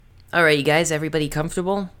All right, you guys, everybody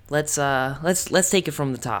comfortable? Let's take it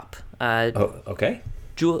from the top. Okay.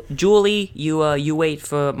 Julie, you wait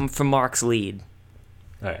for Mark's lead.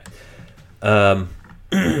 All right.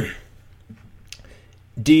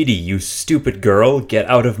 Dee Dee, you stupid girl, get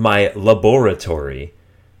out of my laboratory.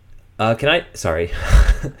 Sorry.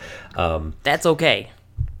 That's okay.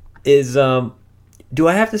 Do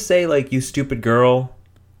I have to say, like, you stupid girl?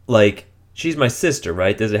 Like, she's my sister,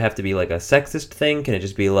 right? Does it have to be, like, a sexist thing? Can it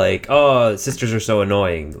just be like, oh, sisters are so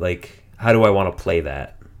annoying? Like, how do I want to play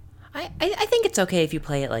that? I think it's okay if you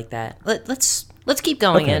play it like that. Let's keep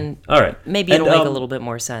going, Okay. and All right. maybe it'll make a little bit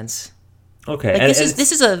more sense. Okay. Like,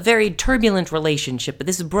 this is a very turbulent relationship, but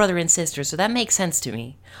this is brother and sister, so that makes sense to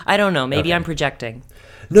me. I don't know. Maybe Okay. I'm projecting.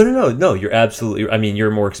 No. You're absolutely. I mean,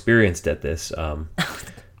 you're more experienced at this. I'm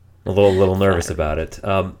a little nervous about it.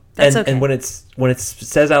 That's okay. And when it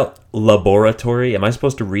says out laboratory, am I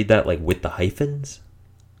supposed to read that like with the hyphens?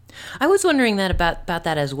 I was wondering about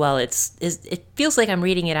that as well. It feels like I'm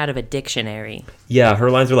reading it out of a dictionary. Yeah, her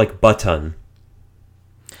lines are like button.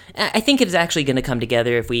 I think it is actually going to come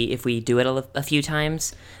together if we do it a few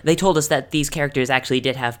times. They told us that these characters actually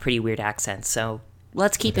did have pretty weird accents, so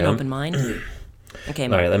let's keep an open mind. Okay,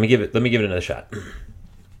 Mark. All right, let me give it another shot.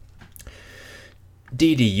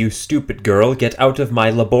 Dee Dee, you stupid girl, get out of my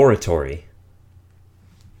laboratory.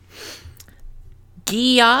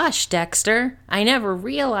 Gosh, Dexter, I never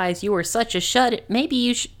realized you were such a shut. Maybe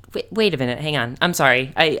you should wait a minute. Hang on. I'm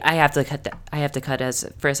sorry. I have to cut. I have to cut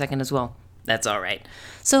for a second as well. That's all right.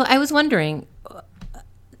 So I was wondering.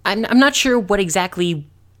 I'm not sure what exactly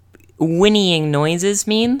whinnying noises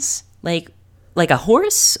means. Like a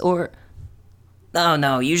horse or. Oh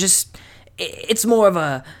no, you just. It's more of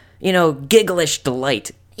a gigglish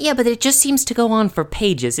delight. Yeah, but it just seems to go on for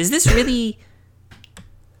pages. Is this really?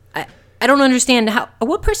 I don't understand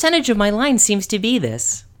what percentage of my line seems to be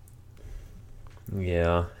this.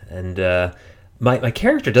 Yeah, and my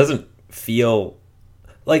character doesn't feel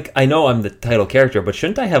like, I know I'm the title character, but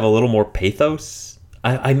shouldn't I have a little more pathos?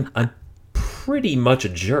 I'm pretty much a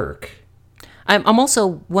jerk. I'm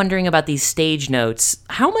also wondering about these stage notes.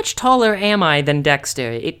 How much taller am I than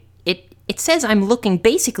Dexter? It says I'm looking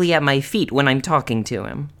basically at my feet when I'm talking to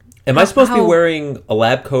him. Am I supposed to be wearing a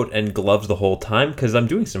lab coat and gloves the whole time? Because I'm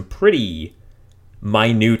doing some pretty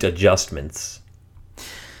minute adjustments.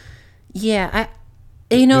 Yeah,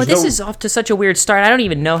 this is off to such a weird start. I don't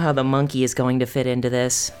even know how the monkey is going to fit into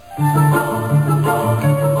this.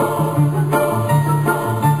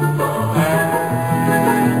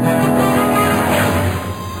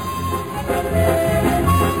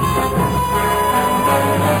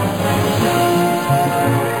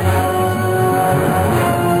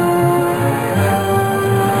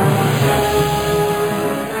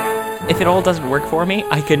 If it all doesn't work for me,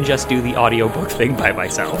 I can just do the audiobook thing by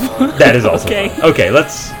myself. That is also okay. Fun. Okay,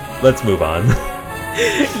 let's move on.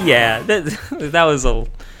 Yeah, that was a.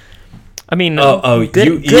 I mean,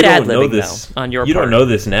 good ad-libbing though on your part. You don't know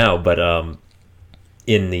this now, but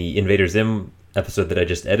in the Invader Zim episode that I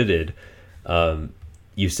just edited,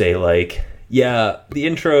 you say like, yeah, the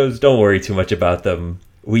intros, don't worry too much about them.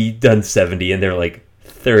 We done 70 and they're like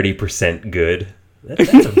 30% good.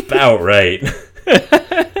 That's about right.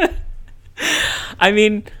 I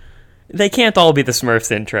mean, they can't all be the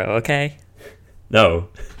Smurfs intro, okay? No.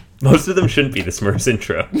 Most of them shouldn't be the Smurfs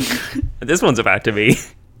intro. This one's about to be.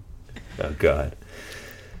 Oh, God.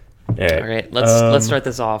 All right, let's start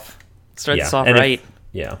this off. This off right.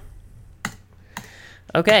 Yeah.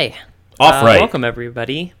 Okay. Off right. Welcome,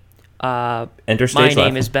 everybody. Enter stage My left.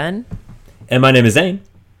 name is Ben. And my name is Zane.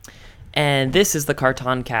 And this is the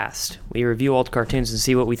Cartoncast. We review old cartoons and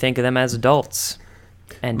see what we think of them as adults.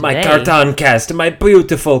 And my today... Cartoncast, my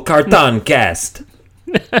beautiful Cartoncast.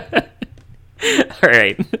 All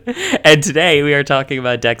right. And today we are talking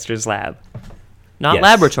about Dexter's Lab. Not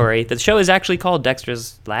laboratory. The show is actually called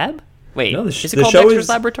Dexter's Lab? Wait, no, is it called Dexter's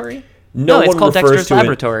Laboratory? No, it's called Dexter's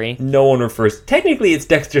Laboratory. No one refers... Technically, it's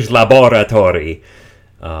Dexter's Laboratory.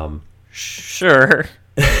 Sure,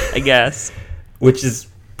 I guess. Which is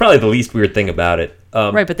probably the least weird thing about it.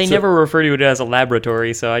 Right, but they never refer to it as a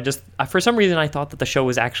laboratory, so for some reason, I thought that the show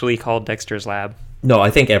was actually called Dexter's Lab. No, I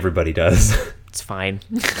think everybody does. It's fine.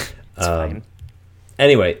 Fine.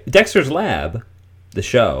 Anyway, Dexter's Lab, the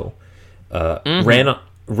show, ran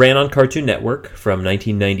on Cartoon Network from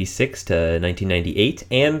 1996 to 1998,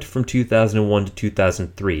 and from 2001 to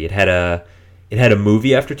 2003. It had a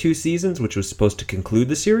movie after 2 seasons, which was supposed to conclude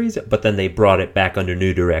the series, but then they brought it back under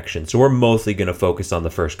new direction. So we're mostly going to focus on the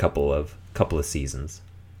first couple of seasons.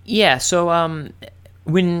 Yeah. So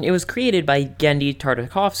when it was created by Genndy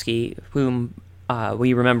Tartakovsky, whom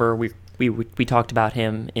we we talked about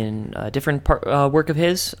him in a different work of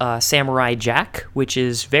his, Samurai Jack, which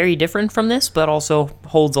is very different from this, but also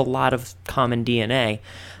holds a lot of common DNA.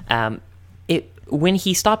 When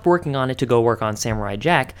he stopped working on it to go work on Samurai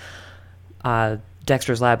Jack,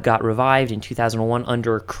 Dexter's Lab got revived in 2001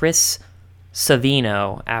 under Chris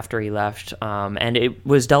Savino after he left, and it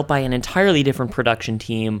was dealt by an entirely different production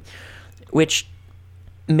team, which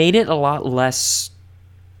made it a lot less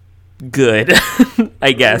good,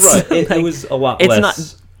 I guess. Right. It was a lot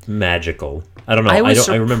less magical. I don't know.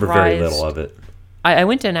 I remember very little of it. I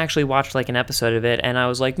went and actually watched like an episode of it, and I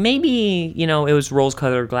was like, maybe, it was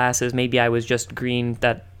rose-colored glasses. Maybe I was just green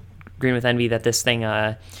with envy that this thing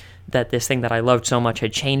that I loved so much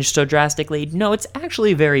had changed so drastically. No, it's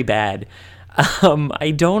actually very bad.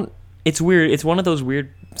 It's weird. It's one of those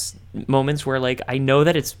weird moments where like I know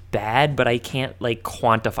that it's bad, but I can't like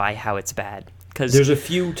quantify how it's bad. Because there's a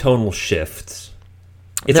few tonal shifts.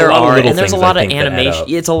 There's a lot of animation.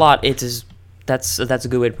 It's a lot. That's a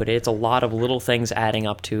good way to put it. It's a lot of little things adding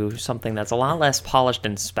up to something that's a lot less polished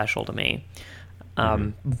and special to me.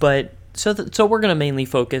 But so we're gonna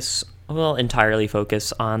entirely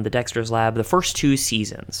focus on the Dexter's Lab, the first 2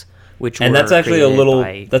 seasons, and that's actually a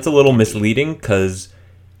little misleading because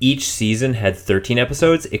each season had 13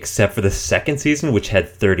 episodes, except for the second season, which had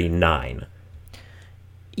 39.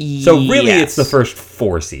 So really, it's the first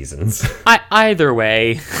 4 seasons. Either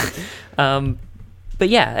way. But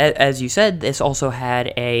yeah, as you said, this also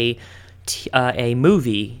had a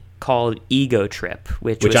movie called Ego Trip,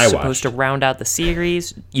 which was supposed to round out the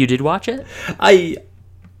series. You did watch it? I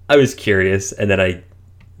was curious, and then I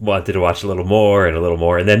wanted to watch a little more,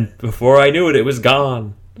 and then before I knew it, it was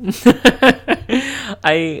gone.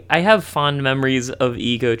 I have fond memories of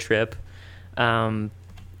Ego Trip. I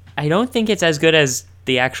don't think it's as good as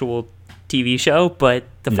the actual TV show, but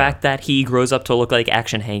the fact that he grows up to look like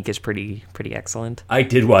Action Hank is pretty excellent. I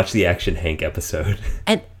did watch the Action Hank episode.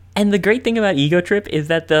 And the great thing about Ego Trip is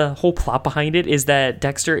that the whole plot behind it is that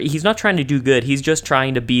Dexter, he's not trying to do good, he's just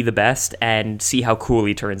trying to be the best and see how cool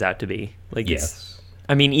he turns out to be. Like, yes.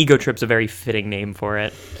 Ego Trip's a very fitting name for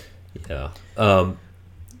it. Yeah.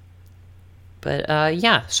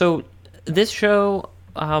 So this show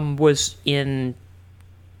was in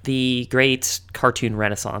the great cartoon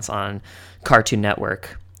renaissance on Cartoon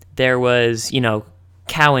Network. There was,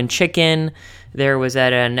 Cow and Chicken, there was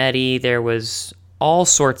Ed and Eddie, there was all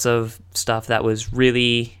sorts of stuff that was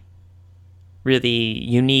really, really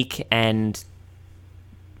unique and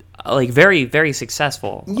like very, very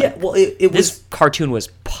successful. Yeah, well, this cartoon was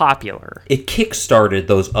popular. It kick-started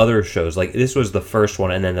those other shows. Like, this was the first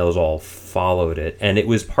one, and then those all followed it. And it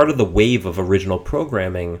was part of the wave of original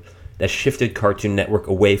programming that shifted Cartoon Network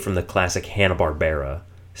away from the classic Hanna-Barbera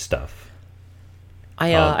stuff.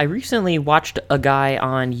 I recently watched a guy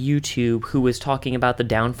on YouTube who was talking about the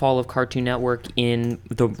downfall of Cartoon Network in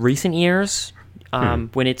the recent years,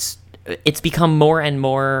 when it's become more and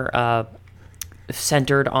more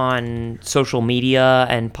centered on social media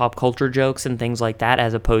and pop culture jokes and things like that,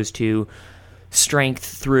 as opposed to strength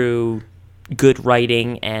through good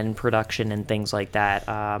writing and production and things like that.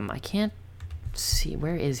 I can't see,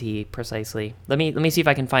 where is he precisely? Let me see if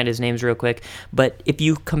I can find his names real quick. But if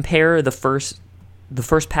you compare the first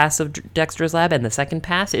pass of Dexter's Lab and the second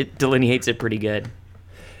pass, it delineates it pretty good.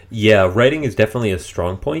 Yeah, writing is definitely a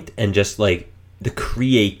strong point, and just like the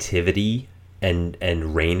creativity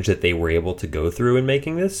and range that they were able to go through in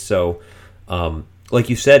making this. So, like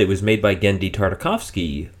you said, it was made by Genndy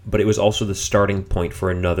Tartakovsky, but it was also the starting point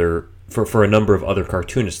for a number of other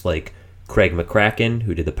cartoonists like Craig McCracken,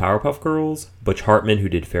 who did the Powerpuff Girls, Butch Hartman, who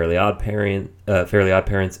did Fairly Odd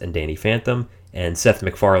Parents and Danny Phantom, and Seth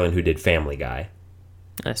MacFarlane, who did Family Guy.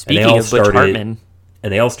 Speaking of Butch Hartman,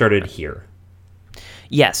 and they all started here.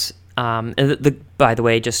 Yes. By the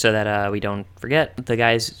way, just so that we don't forget, the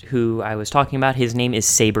guys who I was talking about, his name is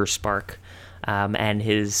Saber Spark, and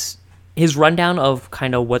his rundown of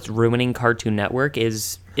kind of what's ruining Cartoon Network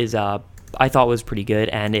is I thought was pretty good,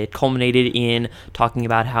 and it culminated in talking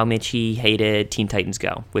about how much he hated Teen Titans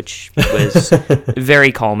Go, which was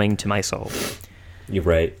very calming to my soul. You're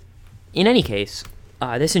right. In any case,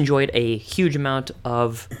 this enjoyed a huge amount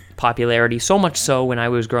of popularity, so much so when I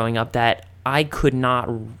was growing up that I could not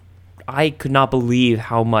believe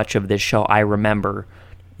how much of this show I remember.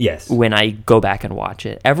 Yes. When I go back and watch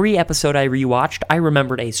it. Every episode I rewatched, I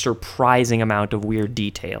remembered a surprising amount of weird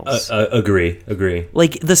details. Agree.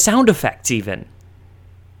 Like the sound effects even.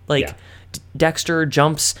 Like, yeah. Dexter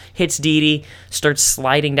jumps, hits Dee Dee, starts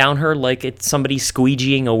sliding down her like it's somebody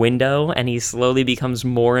squeegeeing a window, and he slowly becomes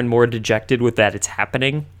more and more dejected with that it's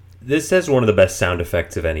happening. This has one of the best sound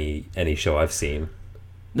effects of any show I've seen.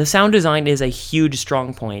 The sound design is a huge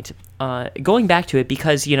strong point. Going back to it,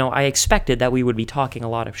 because, I expected that we would be talking a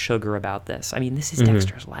lot of sugar about this. I mean, this is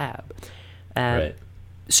Dexter's Lab. Right.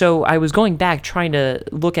 So I was going back trying to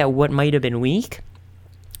look at what might have been weak,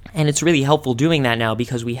 and it's really helpful doing that now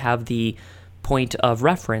because we have the point of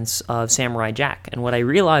reference of Samurai Jack. And what I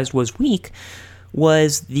realized was weak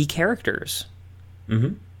was the characters.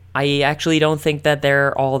 Mm-hmm. I actually don't think that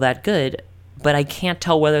they're all that good, but I can't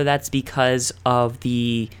tell whether that's because of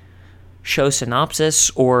the show synopsis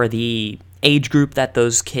or the age group that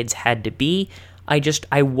those kids had to be.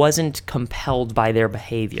 I wasn't compelled by their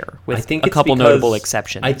behavior, with a couple notable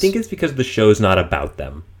exceptions. I think it's because the show's not about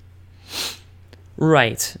them.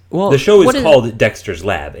 Right. Well, the show is called Dexter's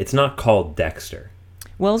Lab. It's not called Dexter.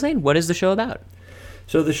 Well, Zane, what is the show about?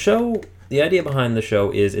 So the idea behind the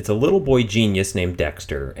show is it's a little boy genius named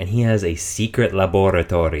Dexter, and he has a secret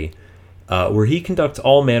laboratory where he conducts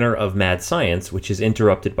all manner of mad science, which is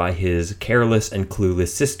interrupted by his careless and clueless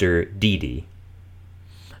sister, Dee Dee.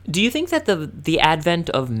 Do you think that the advent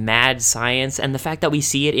of mad science and the fact that we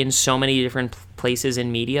see it in so many different places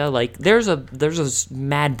in media, like there's a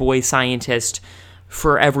mad boy scientist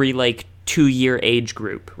for every 2-year age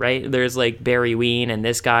group, right? There's Barry Ween and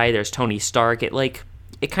this guy. There's Tony Stark. It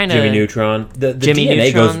kind of Jimmy Neutron. The Jimmy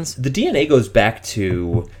DNA the DNA goes back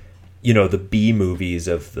to the B movies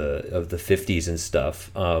of the 50s and stuff.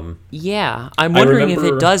 Yeah, I'm wondering if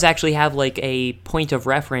it does actually have a point of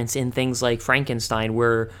reference in things like Frankenstein,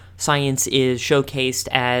 where science is showcased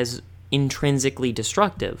as intrinsically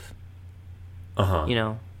destructive.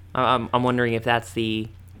 I'm wondering if that's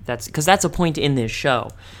because that's a point in this show,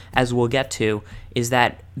 as we'll get to, is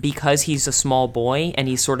that because he's a small boy and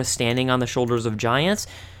he's sort of standing on the shoulders of giants.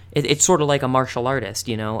 It's sort of like a martial artist,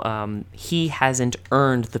 he hasn't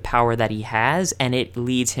earned the power that he has, and it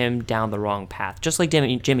leads him down the wrong path, just like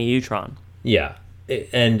Jimmy Neutron. Yeah,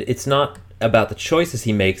 and it's not about the choices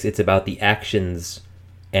he makes, it's about the actions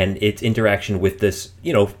and its interaction with this,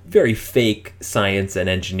 very fake science and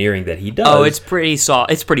engineering that he does. Oh, it's pretty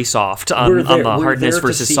soft. It's pretty soft on the hardness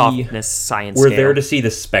versus softness science We're scale. there to see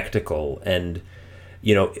the spectacle, and,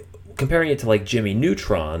 comparing it to Jimmy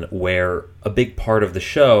Neutron, where a big part of the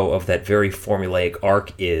show of that very formulaic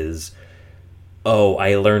arc is,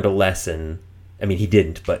 I learned a lesson. I mean, he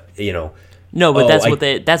didn't, but No, but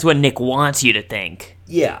that's what Nick wants you to think.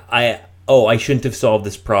 Yeah, I shouldn't have solved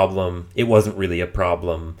this problem. It wasn't really a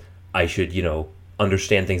problem. I should,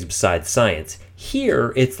 understand things besides science.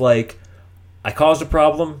 Here, it's I caused a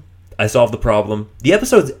problem. I solved the problem. The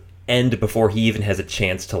episodes end before he even has a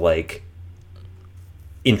chance to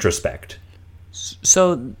introspect.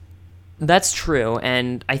 So that's true,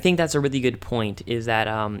 and I think that's a really good point, is that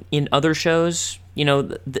in other shows,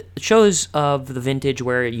 the shows of the vintage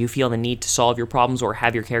where you feel the need to solve your problems or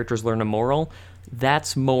have your characters learn a moral,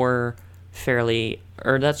 that's more fairly,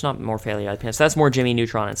 or that's not more Fairly Odd Parents, that's more Jimmy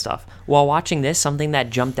Neutron and stuff. While watching this, something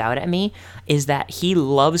that jumped out at me is that he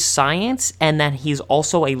loves science and that he's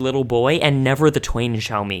also a little boy and never the twain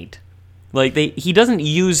shall meet. He doesn't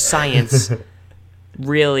use science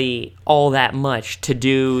really all that much to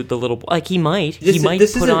do the little, he might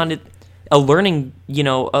put on a learning,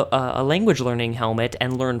 a language learning helmet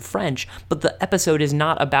and learn French, but the episode is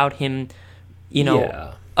not about him,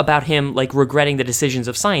 about him regretting the decisions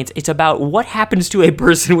of science. It's about what happens to a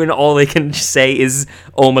person when all they can say is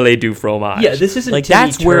omelette du fromage. Yeah, this isn't Timmy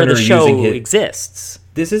that's Turner where the show exists.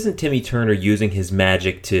 This isn't Timmy Turner using his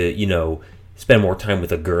magic to, spend more time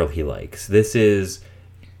with a girl he likes. This is,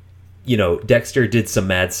 Dexter did some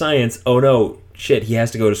mad science. Oh no, shit, he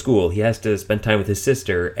has to go to school. He has to spend time with his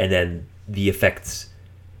sister, and then the effects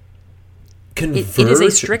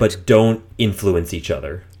converge but don't influence each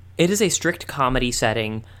other. It is a strict comedy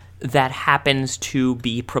setting that happens to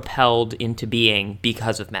be propelled into being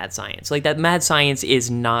because of mad science. That mad science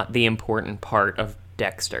is not the important part of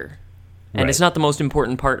Dexter. And It's not the most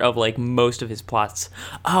important part of most of his plots.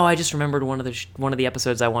 Oh, I just remembered one of the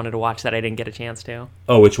episodes I wanted to watch that I didn't get a chance to.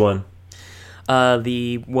 Oh, which one?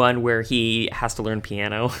 The one where he has to learn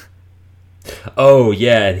piano. Oh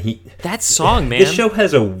yeah, and that song, man. This show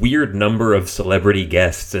has a weird number of celebrity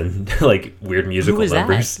guests and weird musical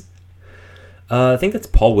numbers. I think that's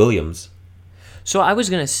Paul Williams. So I was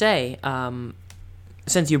gonna say,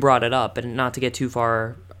 since you brought it up, and not to get too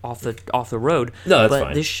far off the road. No, that's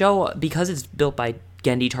fine. This show, because it's built by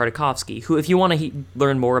Genndy Tartakovsky, who, if you want to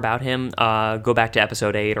learn more about him, go back to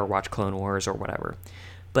episode 8 or watch Clone Wars or whatever.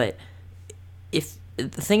 But if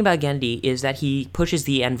the thing about Genndy is that he pushes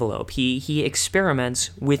the envelope. He experiments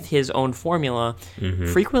with his own formula,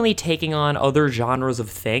 frequently taking on other genres of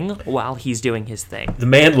thing while he's doing his thing. The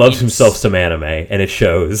man loves himself some anime, and it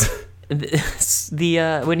shows.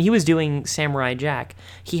 when he was doing Samurai Jack,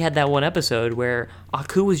 he had that one episode where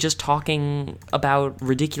Aku was just talking about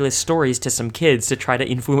ridiculous stories to some kids to try to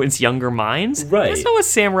influence younger minds. Right. That's not what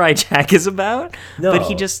Samurai Jack is about. No. But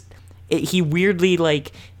he weirdly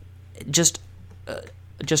like just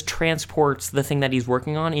transports the thing that he's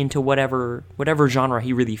working on into whatever genre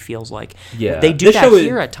he really feels like. Yeah. They do that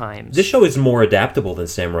here at times. This show is more adaptable than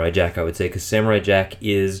Samurai Jack, I would say, because Samurai Jack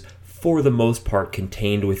is, for the most part,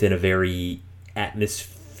 contained within a very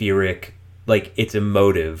atmospheric, like, it's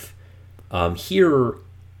emotive. Here,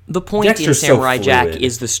 the point Dexter's in Samurai so Jack fluid.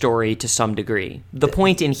 is the story to some degree. The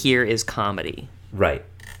point in here is comedy. Right.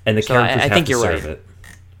 And the So characters I have think to you're serve right. it.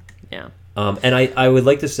 Yeah. And I would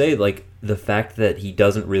like to say, like, the fact that he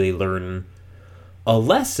doesn't really learn a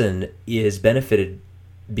lesson is benefited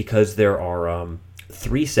because there are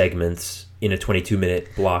 3 segments in a 22-minute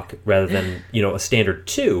block rather than, a standard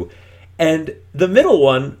 2. And the middle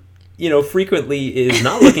one, frequently is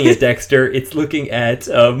not looking at Dexter. It's looking at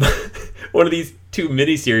one of these 2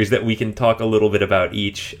 miniseries that we can talk a little bit about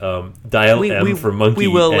each. Dial M for Monkey we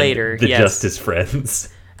will and later, The yes. Justice Friends.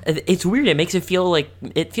 It's weird. It makes it feels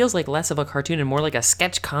like less of a cartoon and more like a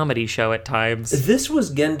sketch comedy show at times. This was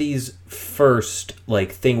Gendy's first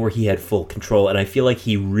thing where he had full control, and I feel like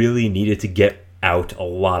he really needed to get out a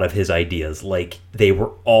lot of his ideas. Like, they were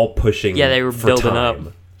all pushing. Yeah, they were for building time.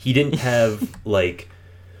 up. He didn't have like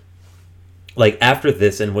after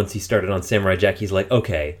this, and once he started on Samurai Jack, he's like,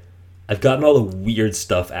 okay, I've gotten all the weird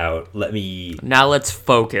stuff out. Now let's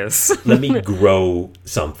focus. Let me grow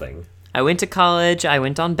something. I went to college, I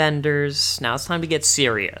went on benders, now it's time to get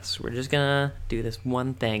serious. We're just gonna do this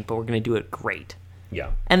one thing, but we're gonna do it great. Yeah.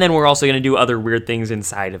 And then we're also gonna do other weird things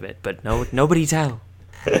inside of it, but nobody tell.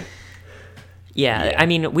 Yeah, I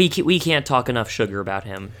mean, we can't talk enough sugar about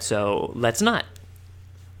him, so let's not.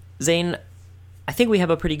 Zane, I think we have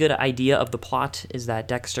a pretty good idea of the plot, is that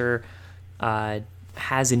Dexter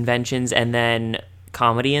has inventions and then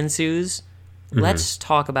comedy ensues. Mm-hmm. Let's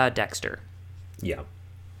talk about Dexter. Yeah.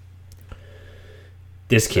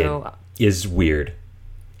 This kid is weird.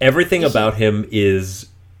 Everything about him is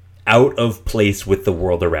out of place with the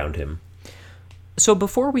world around him. So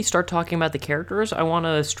before we start talking about the characters, I want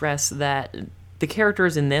to stress that the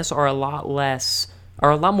characters in this are a lot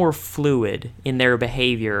more fluid in their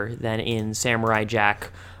behavior than in Samurai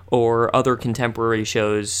Jack or other contemporary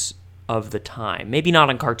shows of the time. Maybe not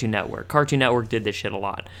on Cartoon Network. Cartoon Network did this shit a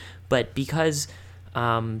lot. But because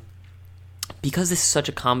this is such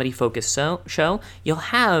a comedy-focused show, you'll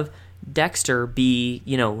have Dexter be,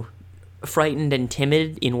 frightened and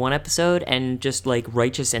timid in one episode and just,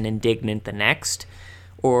 righteous and indignant the next.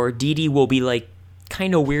 Or Dee Dee will be,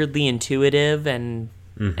 kind of weirdly intuitive and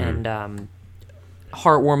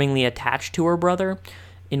heartwarmingly attached to her brother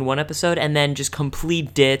in one episode, and then just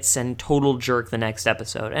complete ditz and total jerk the next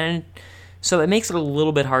episode. And so it makes it a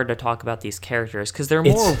little bit hard to talk about these characters because they're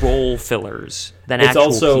more role fillers than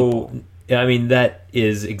actual people. I mean, that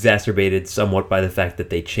is exacerbated somewhat by the fact that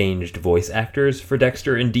they changed voice actors for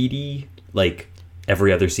Dexter and Dee Dee,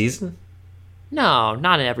 every other season. No,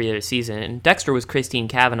 not in every other season. Dexter was Christine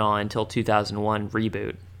Cavanaugh until 2001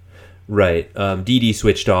 reboot. Right. Dee Dee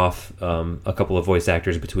switched off a couple of voice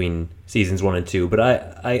actors between seasons 1 and 2, but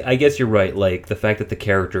I guess you're right. The fact that the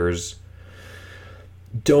characters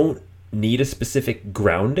don't need a specific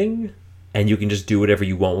grounding, and you can just do whatever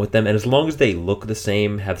you want with them, and as long as they look the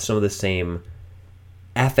same, have some of the same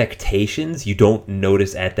affectations, you don't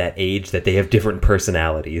notice at that age that they have different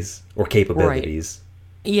personalities or capabilities.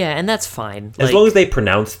 Right. Yeah, and that's fine. As long as they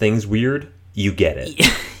pronounce things weird, you get it.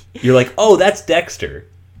 You're like, oh, that's Dexter.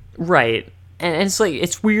 Right. And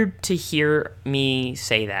it's weird to hear me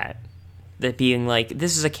say that being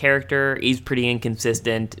this is a character, he's pretty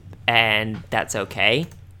inconsistent, and that's okay.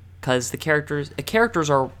 Because the characters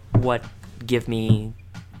are what give me,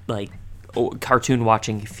 cartoon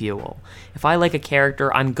watching fuel. If I like a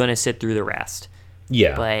character, I'm gonna sit through the rest.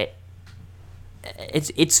 Yeah. But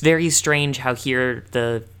it's very strange how here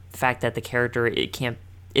the fact that the character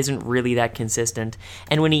isn't really that consistent,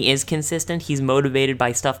 and when he is consistent, he's motivated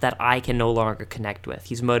by stuff that I can no longer connect with.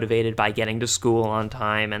 He's motivated by getting to school on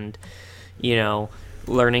time and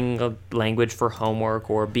learning a language for homework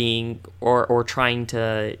or being or trying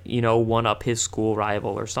to one up his school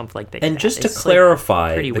rival or something like that. And just to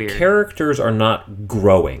clarify, the weird. Characters are not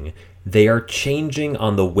growing; they are changing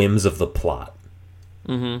on the whims of the plot.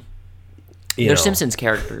 Mm-hmm. They're Simpsons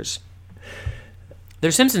characters.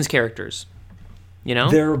 They're Simpsons characters.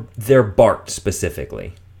 They're Bart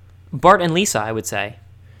specifically. Bart and Lisa, I would say.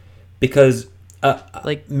 Because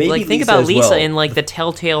maybe think Lisa about as Lisa well. in The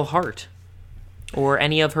Telltale Heart, or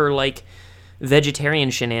any of her vegetarian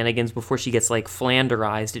shenanigans before she gets like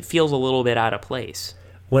Flanderized, it feels a little bit out of place.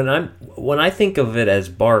 When I think of it as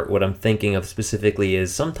Bart, what I'm thinking of specifically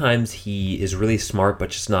is sometimes he is really smart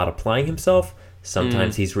but just not applying himself.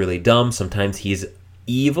 Sometimes he's really dumb. Sometimes he's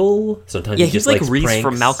evil. Sometimes he he's just like likes Reese pranks.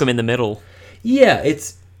 from Malcolm in the Middle. Yeah,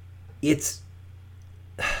 it's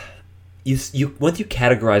you once you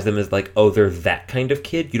categorize them as like, oh, they're that kind of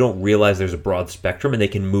kid, you don't realize there's a broad spectrum and they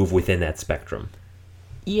can move within that spectrum.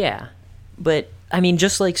 Yeah, but I mean,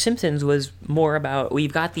 just like Simpsons was more about,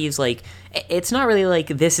 we've got these like, it's not really like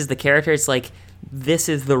this is the character, it's like this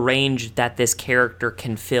is the range that this character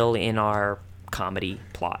can fill in our comedy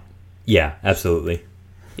plot. Yeah, absolutely.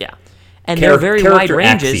 Yeah. And they're very wide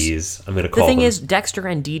ranges. Axes, I'm going to call them. The thing them. is, Dexter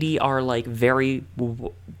and Dee Dee are like very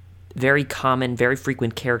common, very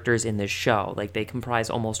frequent characters in this show. Like they comprise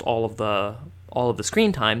almost all of the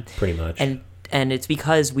screen time. Pretty much. And it's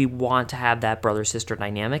because we want to have that brother-sister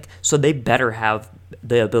dynamic, so they better have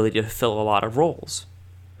the ability to fill a lot of roles.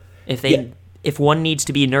 If one needs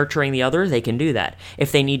to be nurturing the other, they can do that.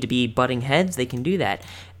 If they need to be butting heads, they can do that.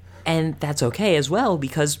 And that's okay as well,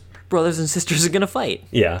 because brothers and sisters are going to fight.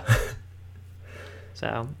 Yeah.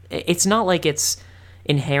 So it's not like it's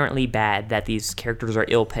inherently bad that these characters are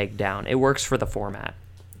ill-pegged down. It works for the format.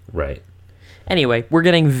 Right. Anyway, we're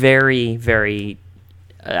getting very, very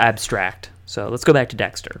abstract. So let's go back to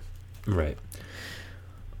Dexter. Right.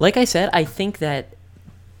 Like I said, I think that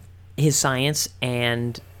his science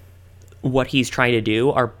and what he's trying to do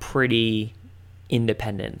are pretty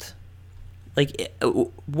independent. Like,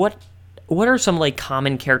 what are some like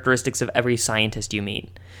common characteristics of every scientist you meet?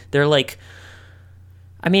 They're like,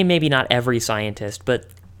 I mean, maybe not every scientist, but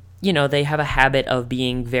you know, they have a habit of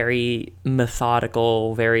being very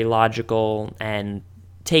methodical, very logical, and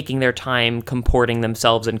taking their time comporting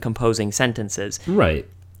themselves and composing sentences. Right.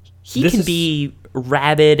 He can be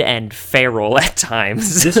rabid and feral at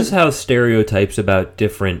times. This is how stereotypes about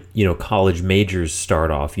different, college majors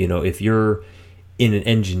start off. If you're in an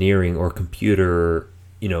engineering or computer,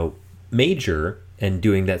 major and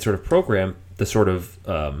doing that sort of program, the sort of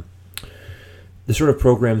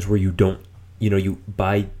programs where you don't,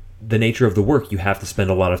 by the nature of the work, you have to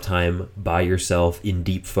spend a lot of time by yourself in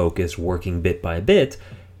deep focus, working bit by bit.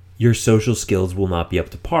 Your social skills will not be up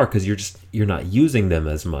to par because you're not using them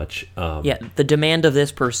as much. The demand of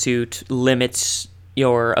this pursuit limits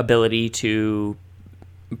your ability to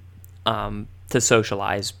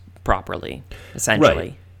socialize properly, essentially.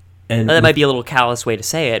 Right. And that might be a little callous way to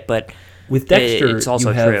say it, but with Dexter, it's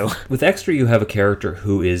also true. With Dexter, you have a character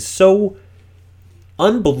who is so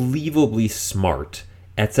unbelievably smart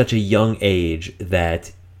at such a young age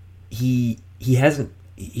that he's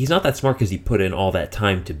not that smart because he put in all that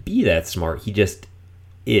time to be that smart. He just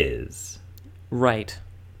is. Right.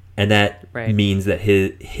 And that means that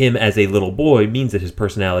him as a little boy means that his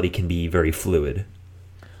personality can be very fluid.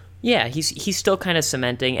 Yeah, he's still kind of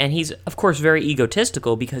cementing, and he's, of course, very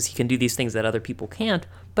egotistical because he can do these things that other people can't,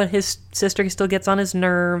 but his sister still gets on his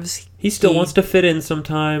nerves. He still wants to fit in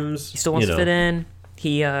sometimes. He still wants to fit in.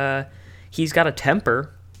 He's got a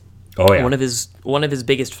temper. Oh yeah. One of his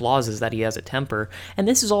biggest flaws is that he has a temper, and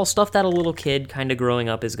this is all stuff that a little kid kind of growing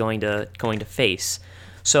up is going to face.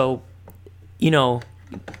 So,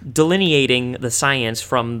 delineating the science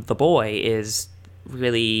from the boy is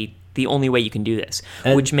really the only way you can do this,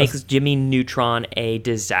 and which makes Jimmy Neutron a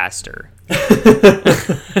disaster.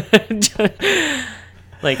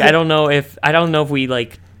 Like I don't know if we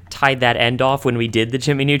like tied that end off when we did the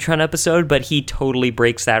Jimmy Neutron episode, but he totally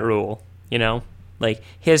breaks that rule, Like,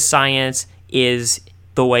 his science is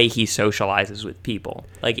the way he socializes with people.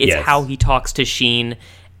 Like, it's how he talks to Sheen.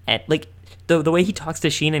 And, like, the way he talks to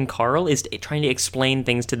Sheen and Carl is trying to explain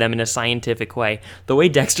things to them in a scientific way. The way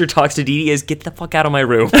Dexter talks to Dee Dee is, get the fuck out of my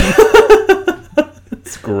room.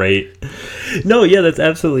 That's great. No, yeah, that's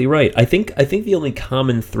absolutely right. I think the only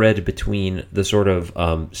common thread between the sort of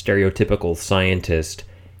stereotypical scientist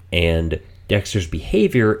and Dexter's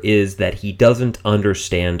behavior is that he doesn't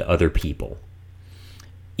understand other people.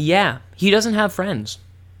 Yeah, he doesn't have friends.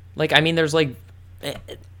 Like, I mean, there's like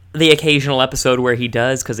the occasional episode where he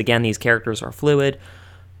does, because again, these characters are fluid.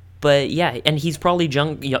 But yeah, and he's probably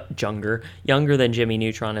younger than Jimmy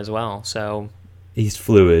Neutron as well. So he's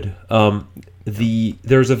fluid.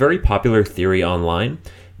 There's a very popular theory online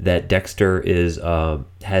that Dexter has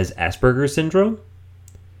Asperger's syndrome.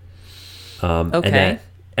 Okay.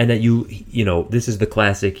 And that you this is the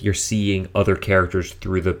classic, you're seeing other characters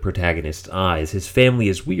through the protagonist's eyes. His family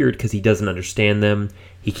is weird because he doesn't understand them.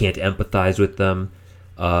 He can't empathize with them.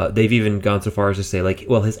 They've even gone so far as to say, like,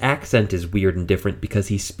 well, his accent is weird and different because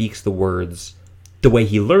he speaks the words the way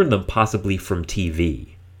he learned them, possibly from TV.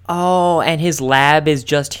 Oh, and his lab is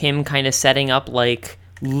just him kind of setting up like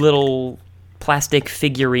little plastic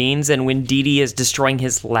figurines, and when Dee Dee is destroying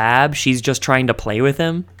his lab, she's just trying to play with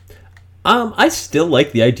him. I still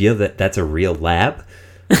like the idea that that's a real lab.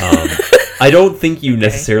 I don't think you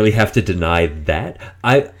necessarily have to deny that.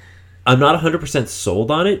 I'm not 100%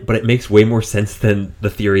 sold on it, but it makes way more sense than the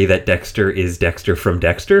theory that Dexter is Dexter from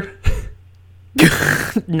Dexter.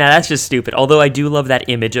 Nah, that's just stupid. Although I do love that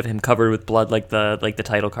image of him covered with blood, like the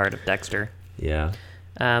title card of Dexter. Yeah.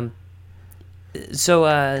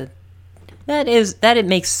 So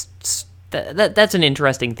that's an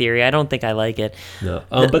interesting theory. I don't think I like it. No,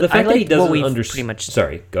 but the fact that he doesn't understand. Pretty much.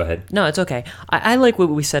 Sorry, go ahead. No, it's okay. I like what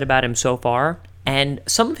we said about him so far, and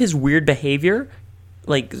some of his weird behavior,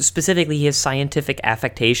 like specifically his scientific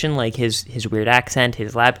affectation, like his weird accent,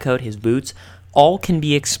 his lab coat, his boots, all can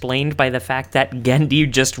be explained by the fact that Gendy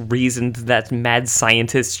just reasoned that mad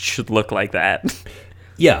scientists should look like that.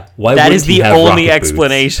 Yeah, why? That is the only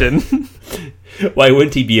explanation. Why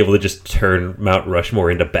wouldn't he be able to just turn Mount Rushmore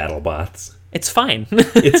into battle bots? It's fine.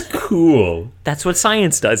 It's cool. That's what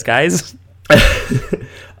science does, guys.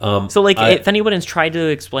 So, like, if anyone has tried to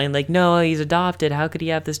explain, like, no, he's adopted, how could he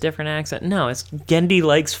have this different accent? No, it's Gendy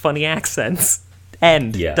likes funny accents.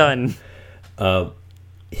 End. Yeah. Done.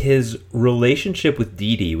 His relationship with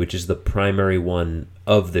Dee Dee, which is the primary one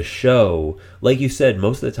of the show, like you said,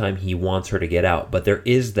 most of the time he wants her to get out, but there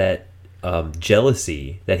is that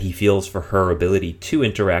jealousy that he feels for her ability to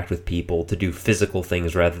interact with people, to do physical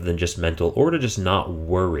things rather than just mental, or to just not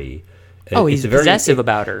worry. Oh, he's possessive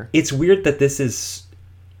about her. It's weird that this is,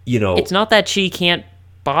 It's not that she can't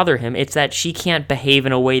bother him, it's that she can't behave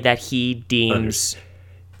in a way that he deems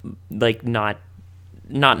like not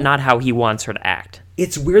how he wants her to act.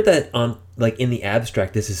 It's weird that in the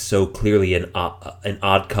abstract this is so clearly an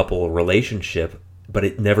odd couple relationship, but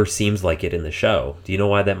it never seems like it in the show. Do you know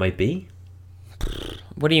why that might be?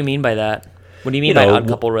 What do you mean by that? What do you mean by odd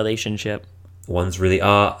couple relationship? One's really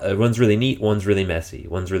neat, one's really messy,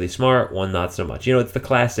 one's really smart, one not so much. It's the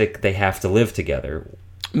classic, they have to live together.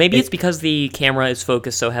 Maybe it's because the camera is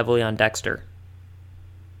focused so heavily on Dexter.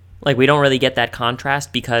 Like, we don't really get that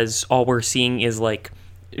contrast because all we're seeing is, like,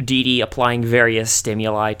 Dee Dee applying various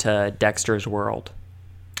stimuli to Dexter's world.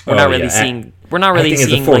 We're not really seeing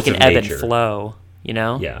like an ebb and flow,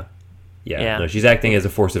 Yeah. No, she's acting as a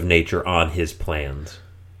force of nature on his plans.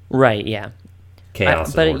 Right, yeah.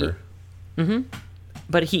 Chaos and order.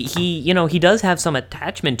 But he does have some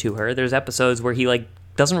attachment to her. There's episodes where he, like,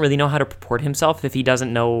 doesn't really know how to purport himself if he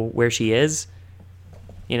doesn't know where she is.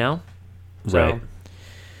 So, right.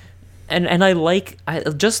 And I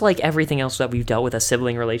just like everything else that we've dealt with a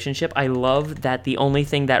sibling relationship, I love that the only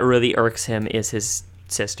thing that really irks him is his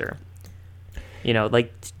sister.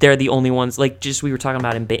 Like, they're the only ones, like, just we were talking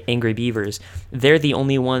about in Angry Beavers, they're the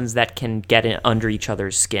only ones that can get under each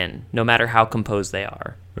other's skin, no matter how composed they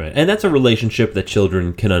are. Right, and that's a relationship that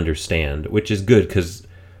children can understand, which is good, because,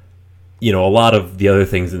 a lot of the other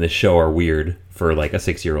things in this show are weird for, like, a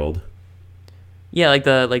 6-year-old. Yeah, like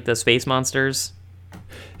the space monsters.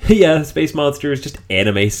 Yeah, space monsters, just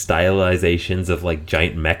anime stylizations of, like,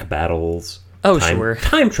 giant mech battles. Oh, sure.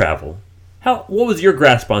 Time travel. What was your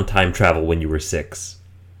grasp on time travel when you were 6?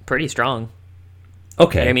 Pretty strong.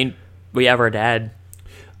 Okay. I mean, we have our dad.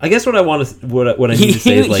 I guess what I need to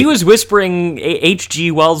say is, like, he was whispering H.G.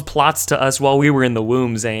 Wells plots to us while we were in the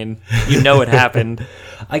womb, Zane. It happened.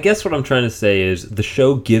 I guess what I'm trying to say is the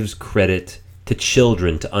show gives credit to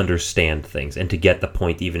children to understand things and to get the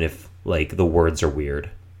point, even if, like, the words are weird.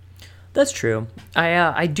 That's true.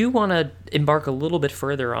 I do want to embark a little bit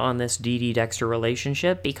further on this Dee Dee Dexter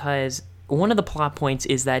relationship, because one of the plot points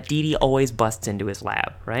is that Dee Dee always busts into his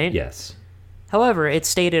lab, right? Yes. However, it's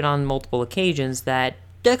stated on multiple occasions that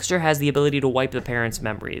Dexter has the ability to wipe the parents'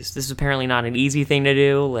 memories. This is apparently not an easy thing to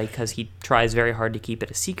do, like, because he tries very hard to keep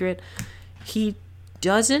it a secret. He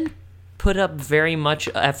doesn't put up very much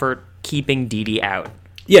effort keeping Dee Dee out.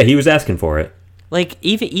 Yeah, he was asking for it. Like,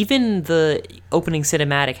 even the opening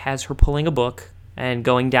cinematic has her pulling a book and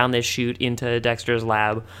going down this chute into Dexter's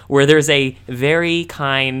lab, where there's a very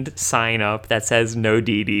kind sign up that says no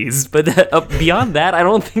Dee Dees. But beyond that, I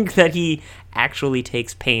don't think that he actually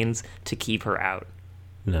takes pains to keep her out.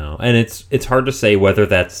 No, and it's hard to say whether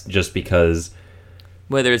that's just because...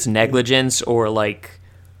 Whether it's negligence or, like...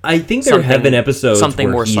 I think there have been episodes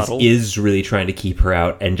where he subtle. Is really trying to keep her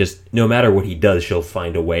out, and just no matter what he does, she'll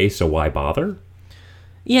find a way, so why bother?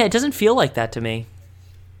 Yeah, it doesn't feel like that to me.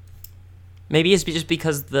 Maybe it's just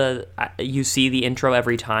because you see the intro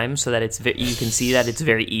every time, so that you can see that it's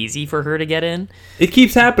very easy for her to get in. It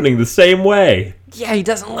keeps happening the same way. Yeah, he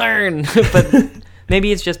doesn't learn. But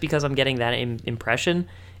maybe it's just because I'm getting that impression.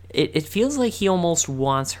 it feels like he almost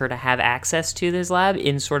wants her to have access to this lab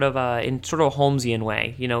in sort of a Holmesian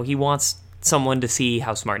way. You know, he wants someone to see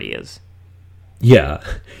how smart he is. Yeah,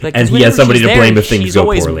 Like, and 'cause he has somebody to whenever she's blame there, if things she's go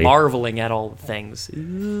always poorly. marveling at all the things.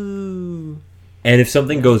 Ooh. And if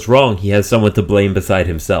something goes wrong, he has someone to blame beside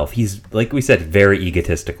himself. He's, like we said, very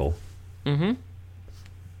egotistical. Mm-hmm.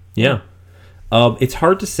 Yeah. It's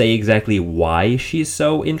hard to say exactly why she's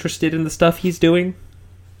so interested in the stuff he's doing.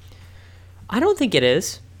 I don't think it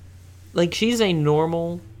is. Like, she's a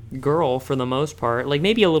normal girl for the most part. Like,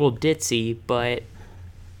 maybe a little ditzy, but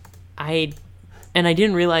I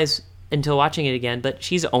didn't realize until watching it again, but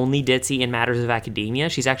she's only ditzy in matters of academia.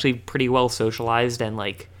 She's actually pretty well socialized and,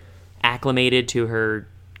 like, acclimated to her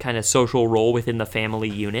kind of social role within the family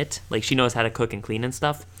unit. Like, she knows how to cook and clean and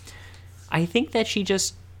stuff. I think that she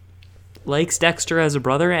just likes Dexter as a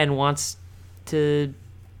brother and wants to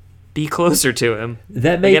be closer to him.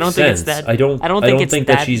 That makes sense. I don't think that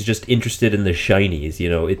that she's just interested in the shinies. You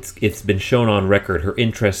know, it's been shown on record her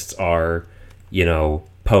interests are, you know,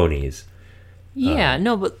 ponies. Yeah,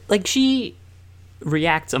 no, but like she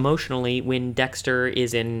reacts emotionally when Dexter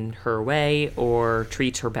is in her way or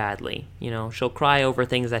treats her badly. You know, she'll cry over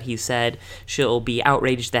things that he said. She'll be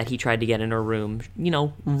outraged that he tried to get in her room. You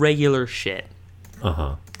know, regular shit.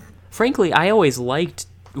 Uh-huh. Frankly, I always liked,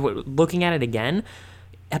 looking at it again,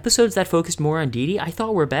 episodes that focused more on Dee Dee, I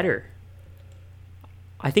thought were better.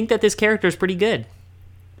 I think that this character is pretty good.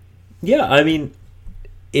 Yeah, I mean,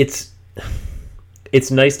 it's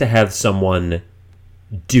nice to have someone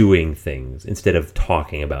doing things instead of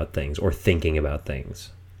talking about things or thinking about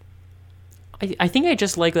things. I think I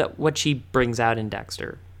just like what she brings out in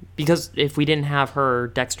Dexter. Because if we didn't have her,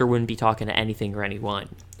 Dexter wouldn't be talking to anything or anyone.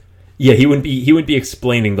 Yeah, he wouldn't be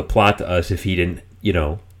explaining the plot to us if he didn't, you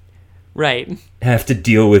know, right, have to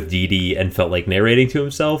deal with Dee Dee and felt like narrating to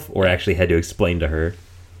himself or actually had to explain to her.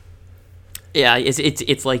 Yeah,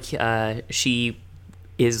 it's like she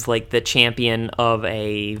is like the champion of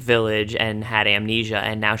a village and had amnesia,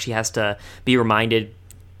 and now she has to be reminded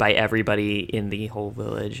by everybody in the whole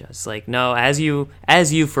village. It's like, no, as you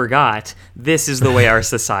forgot, this is the way our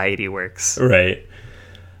society works. Right.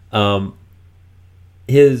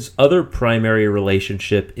 His other primary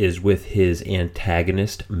relationship is with his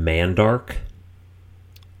antagonist, Mandark.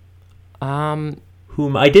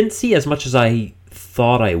 Whom I didn't see as much as I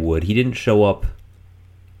thought I would. He didn't show up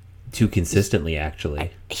too consistently,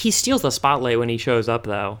 actually. He steals the spotlight when he shows up,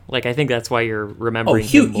 though. Like, I think that's why you're remembering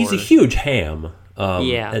him more. He's a huge ham.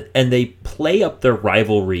 Yeah. And they play up their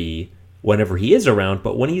rivalry whenever he is around,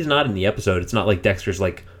 but when he's not in the episode, it's not like Dexter's,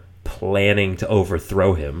 like, planning to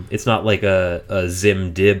overthrow him. It's not like a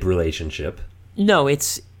Zim-Dib relationship. No,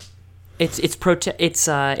 it's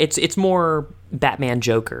more Batman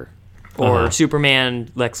Joker or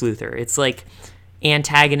Superman Lex Luthor. It's like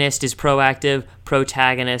antagonist is proactive,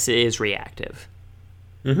 protagonist is reactive.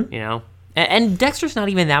 Mm-hmm. You know, and Dexter's not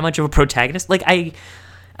even that much of a protagonist. Like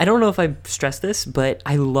I don't know if I stressed this, but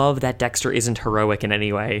I love that Dexter isn't heroic in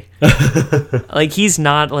any way. Like, he's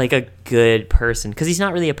not, like, a good person. Because he's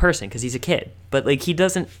not really a person, because he's a kid. But, like,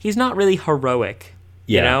 he's not really heroic,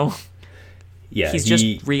 you know? Yeah, he's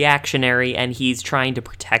just reactionary, and he's trying to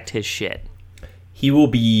protect his shit. He will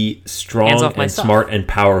be strong and smart and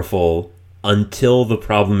powerful until the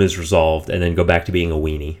problem is resolved, and then go back to being a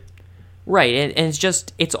weenie. Right, and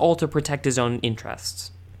it's all to protect his own interests.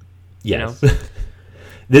 Yes. You know?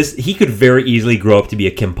 He could very easily grow up to be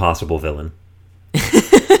a Kim Possible villain.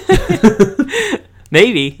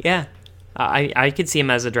 Maybe, yeah. I could see him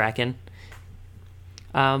as a Draken.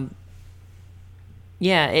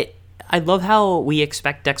 Yeah, I love how we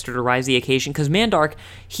expect Dexter to rise to the occasion, because Mandark,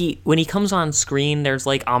 when he comes on screen, there's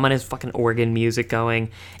like ominous fucking organ music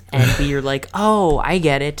going, and you're like, oh, I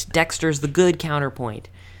get it, Dexter's the good counterpoint.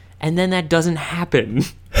 And then that doesn't happen.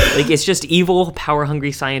 Like, it's just evil,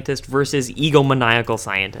 power-hungry scientist versus egomaniacal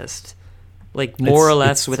scientist. Like, more or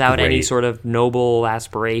less without any sort of noble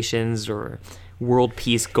aspirations or world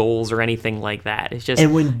peace goals or anything like that. It's just,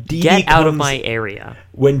 get out of my area.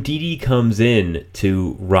 When Dee Dee comes in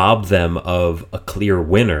to rob them of a clear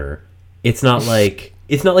winner, it's not like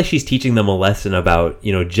she's teaching them a lesson about,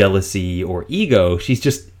 you know, jealousy or ego. She's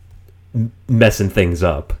just messing things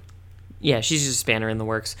up. Yeah, she's just a spanner in the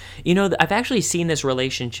works. You know, I've actually seen this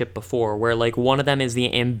relationship before where, like, one of them is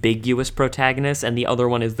the ambiguous protagonist and the other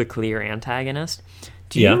one is the clear antagonist.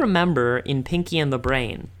 Do you remember in Pinky and the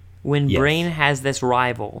Brain when Brain has this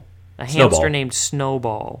rival, a hamster named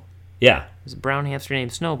Snowball? Yeah. There's a brown hamster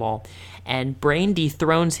named Snowball. And Brain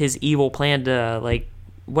dethrones his evil plan to, like,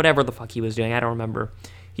 whatever the fuck he was doing. I don't remember.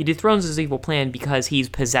 He dethrones his evil plan because he's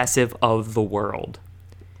possessive of the world.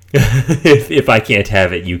 if I can't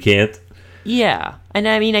have it, you can't. Yeah, and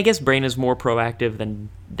I mean, I guess Brain is more proactive than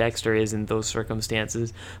Dexter is in those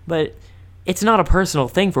circumstances, but it's not a personal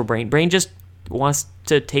thing for Brain. Brain just wants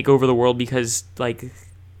to take over the world because, like,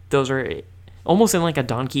 those are almost in like a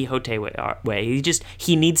Don Quixote way.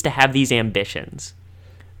 He needs to have these ambitions.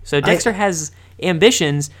 So Dexter has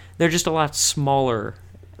ambitions. They're just a lot smaller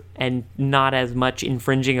and not as much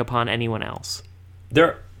infringing upon anyone else.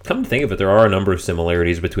 Come to think of it, there are a number of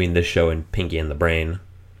similarities between this show and Pinky and the Brain.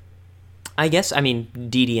 I guess, I mean,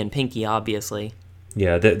 Dee Dee and Pinky, obviously.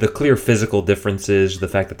 Yeah, the clear physical differences, the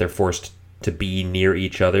fact that they're forced to be near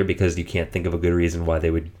each other because you can't think of a good reason why they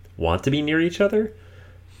would want to be near each other.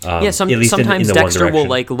 Sometimes Dexter will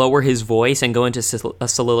like lower his voice and go into a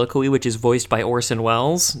soliloquy, which is voiced by Orson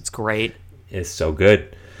Welles. It's great. It's so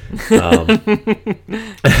good. He's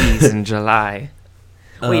in July.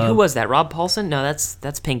 Wait, who was that? Rob Paulson? No,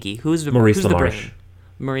 that's Pinky. Who's Maurice the LaMarche? brain?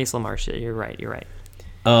 Maurice LaMarche. You're right.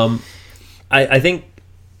 I think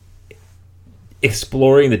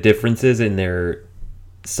exploring the differences in their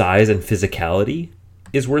size and physicality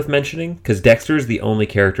is worth mentioning, because Dexter is the only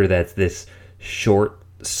character that's this short,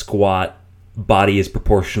 squat, body is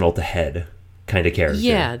proportional to head kind of character.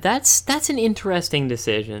 Yeah, that's an interesting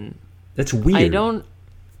decision. That's weird.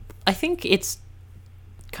 I think it's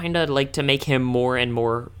kind of like to make him more and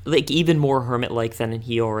more, like, even more hermit-like than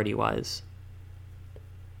he already was.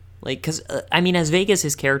 Like, because, I mean, as vague as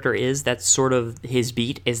his character is, that's sort of his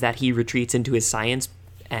beat, is that he retreats into his science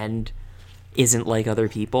and isn't like other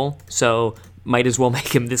people. So, might as well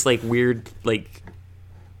make him this, like, weird, like,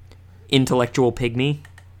 intellectual pygmy.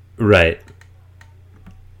 Right.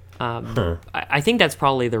 I think that's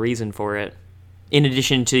probably the reason for it. In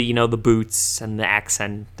addition to, the boots and the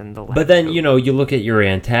accent and the... But then, you look at your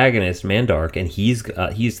antagonist, Mandark, and he's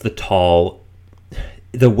the tall...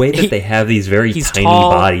 The way that they have these very tiny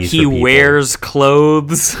tall, bodies. He wears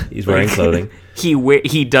clothes. He's wearing clothing.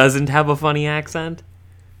 He doesn't have a funny accent.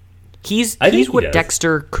 He's what does.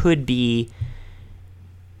 Dexter could be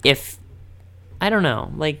if... I don't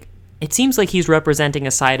know. Like, it seems like he's representing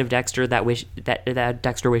a side of Dexter that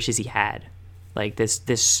Dexter wishes he had. Like,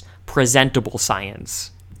 this presentable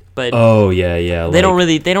science. But they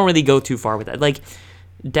don't really go too far with that. Like,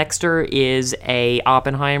 Dexter is a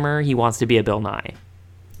Oppenheimer. He wants to be a Bill Nye.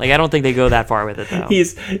 Like, I don't think they go that far with it, though.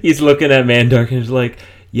 He's looking at Mandark and he's like,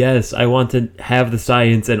 yes, I want to have the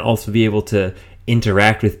science and also be able to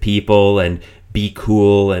interact with people and be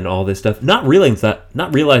cool and all this stuff. Not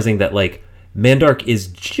realizing that like Mandark is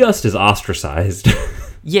just as ostracized.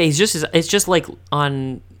 Yeah, it's just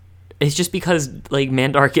because like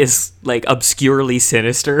Mandark is like obscurely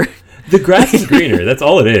sinister. The grass is greener. That's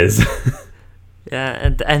all it is.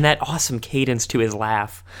 Yeah, and that awesome cadence to his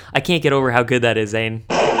laugh. I can't get over how good that is, Zane.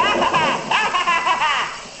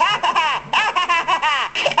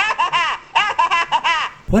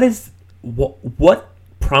 What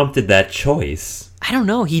prompted that choice? I don't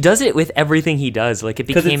know. He does it with everything he does. Like, it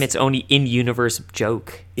became its own in-universe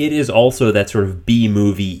joke. It is also that sort of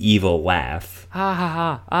B-movie evil laugh. Ha ha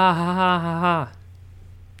ha. Ah ha ha ha ha.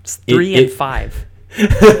 It's 3 and 5.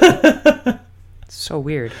 It's so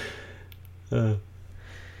weird. Yeah,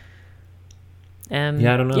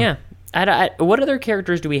 I don't know. Yeah. What other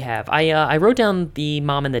characters do we have? I wrote down the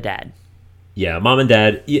mom and the dad. Yeah, mom and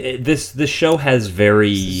dad. This show has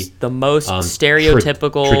the most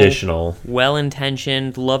stereotypical, traditional,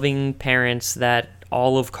 well-intentioned, loving parents that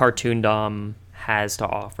all of cartoondom has to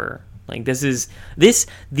offer. Like, this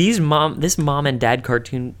cartoon mom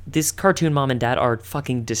and dad are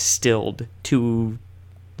fucking distilled to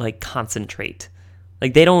like concentrate.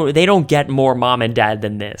 Like, they don't get more mom and dad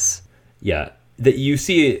than this. Yeah, you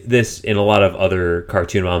see this in a lot of other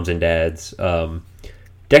cartoon moms and dads.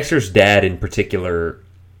 Dexter's dad, in particular,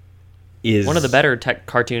 is one of the better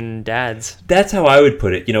cartoon dads. That's how I would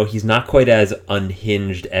put it. He's not quite as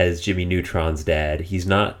unhinged as Jimmy Neutron's dad. He's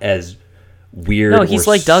not as weird. No, he's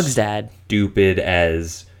like Doug's dad. Stupid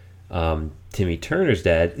as Timmy Turner's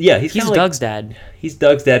dad. Yeah, he's Doug's dad. He's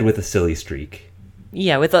Doug's dad with a silly streak.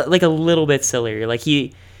 Yeah, with a little bit sillier. Like,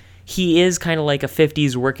 he is kind of like a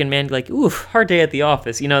 50s working man, like, oof, hard day at the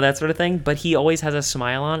office, that sort of thing. But he always has a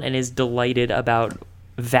smile on and is delighted about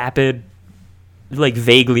vapid, like,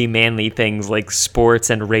 vaguely manly things like sports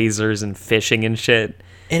and razors and fishing and shit.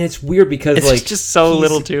 And it's weird because it's just so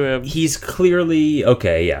little to him. He's clearly,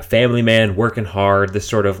 family man, working hard, this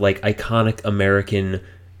sort of like iconic American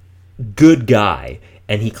good guy.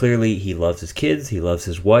 And he loves his kids, he loves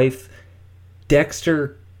his wife.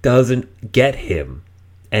 Dexter doesn't get him.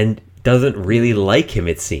 And doesn't really like him,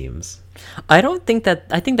 it seems. I think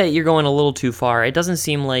that you're going a little too far. It doesn't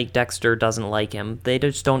seem like Dexter doesn't like him. They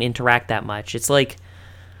just don't interact that much. It's like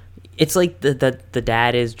the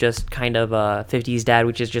dad is just kind of a 50s dad,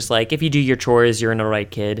 which is just like, if you do your chores, you're an alright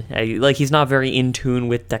kid. Like, he's not very in tune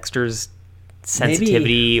with Dexter's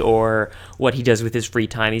sensitivity or what he does with his free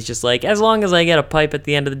time. He's just like, as long as I get a pipe at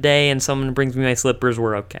the end of the day and someone brings me my slippers,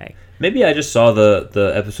 we're okay. Maybe I just saw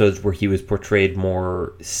the episodes where he was portrayed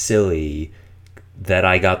more silly, that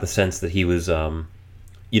I got the sense that he was,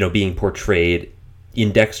 being portrayed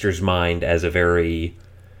in Dexter's mind as a very,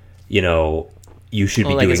 you should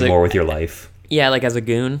be doing more with your life. Yeah, like as a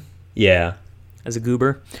goon. Yeah. As a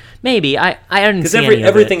goober. Maybe. I didn't see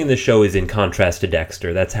everything in the show is in contrast to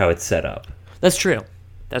Dexter. That's how it's set up. That's true.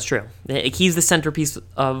 He's the centerpiece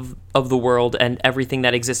of the world, and everything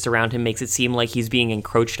that exists around him makes it seem like he's being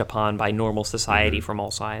encroached upon by normal society from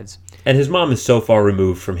all sides. And his mom is so far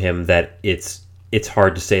removed from him that it's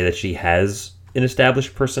hard to say that she has an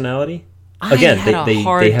established personality. Again, they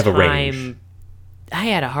have a range. I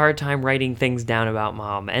had a hard time writing things down about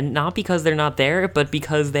Mom, and not because they're not there, but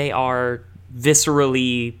because they are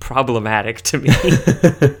viscerally problematic to me.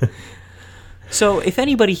 So if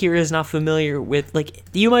anybody here is not familiar with, like,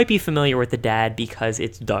 you might be familiar with the dad because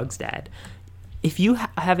it's Doug's dad. If you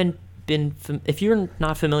if you're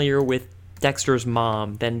not familiar with Dexter's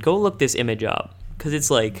mom, then go look this image up, because it's,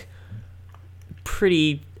 like,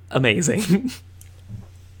 pretty amazing.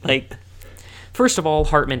 Like, first of all,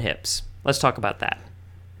 Hartman hips. Let's talk about that.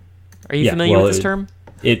 Are you familiar with this term?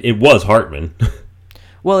 It was Hartman.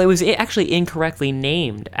 Well, it was actually incorrectly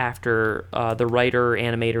named after the writer,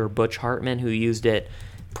 animator Butch Hartman, who used it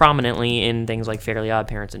prominently in things like Fairly Odd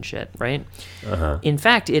Parents and shit, right? Uh-huh. In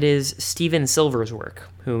fact, it is Steven Silver's work,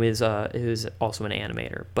 who's also an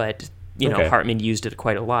animator. But, Hartman used it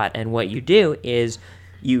quite a lot. And what you do is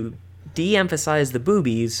you de-emphasize the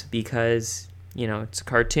boobies because, it's a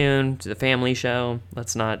cartoon, it's a family show.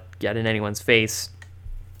 Let's not get in anyone's face.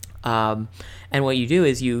 And what you do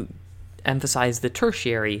is you emphasize the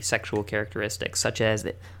tertiary sexual characteristics, such as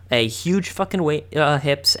a huge fucking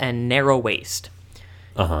hips and narrow waist.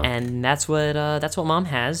 Uh-huh. And that's what Mom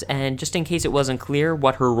has. And just in case it wasn't clear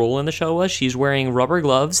what her role in the show was, she's wearing rubber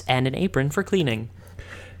gloves and an apron for cleaning.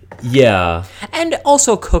 Yeah. And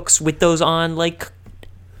also cooks with those on, like,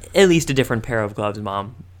 at least a different pair of gloves,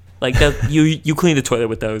 Mom. Like, you clean the toilet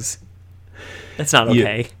with those. That's not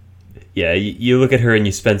okay. Yeah, you look at her and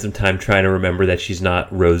you spend some time trying to remember that she's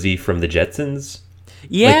not Rosie from the Jetsons.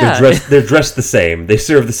 Yeah. Like, they're dressed the same. They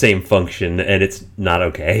serve the same function, and it's not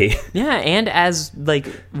okay. Yeah, and as, like,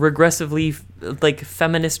 regressively, like,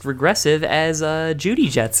 feminist regressive as Judy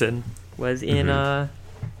Jetson was in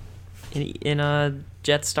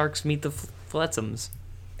Jet Starks Meet the Fletsums.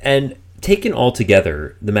 And taken all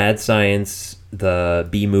together, the mad science, the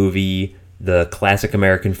B-movie, the classic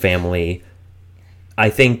American family, I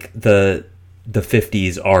think the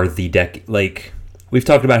 50s are the decade. Like, we've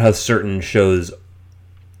talked about how certain shows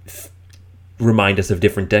remind us of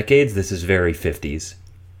different decades. This is very 50s.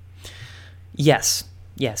 Yes.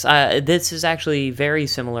 This is actually very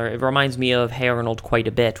similar. It reminds me of Hey Arnold quite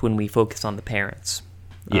a bit when we focus on the parents.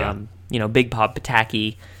 Yeah. Big Pop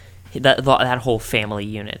Pataki, that whole family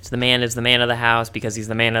unit. The man is the man of the house because he's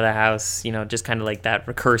the man of the house. Just kind of like that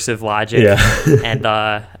recursive logic.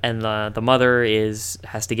 Yeah. and the mother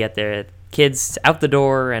has to get their kids out the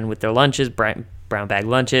door and with their lunches, brown bag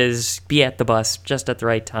lunches, be at the bus just at the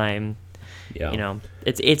right time. Yeah.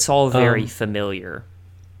 It's all very familiar.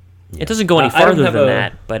 Yeah. It doesn't go any farther than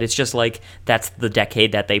that, but it's just like that's the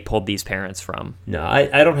decade that they pulled these parents from. No,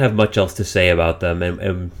 I don't have much else to say about them,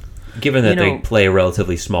 and given that they play a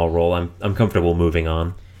relatively small role, I'm comfortable moving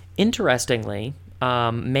on. Interestingly,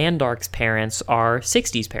 Mandark's parents are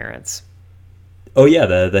 60s parents. Oh yeah,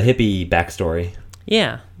 the hippie backstory.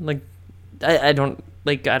 Yeah, like I don't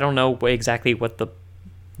know exactly what the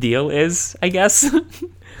deal is, I guess.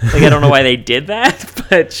 Like, I don't know why they did that,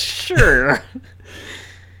 but sure.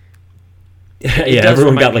 Yeah,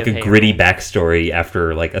 everyone got like a gritty backstory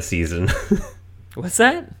after like a season. What's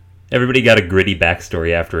that? Everybody got a gritty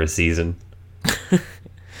backstory after a season. I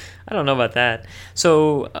don't know about that.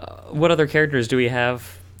 So, what other characters do we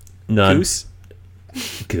have? None. Goose?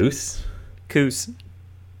 Goose.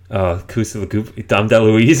 Oh, Goose of the Goop. Dom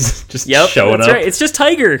DeLuise just showing that's up. Right. It's just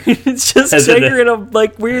Tiger. It's just Tiger in a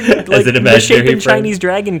like weird, like misshapen Chinese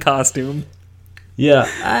dragon costume.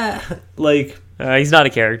 Yeah, he's not a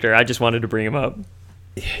character. I just wanted to bring him up.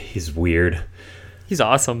 He's weird. He's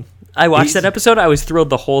awesome. I watched that episode. I was thrilled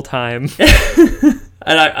the whole time.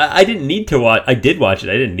 And I didn't need to watch. I did watch it.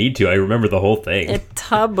 I didn't need to. I remember the whole thing. A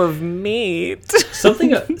tub of meat.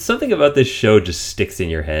 something about this show just sticks in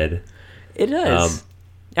your head. It does.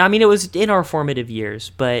 I mean, it was in our formative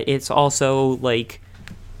years, but it's also like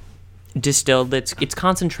distilled. It's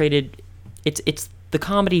concentrated. It's the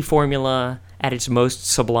comedy formula at its most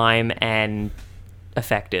sublime and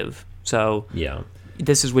effective. So yeah,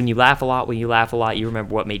 this is when you laugh a lot. When you laugh a lot, you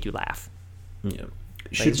remember what made you laugh. Yeah.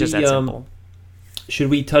 It's just that simple. Should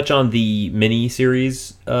we touch on the mini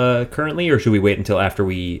series currently, or should we wait until after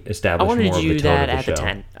we establish more of the tone of the show? I wanted to do that at the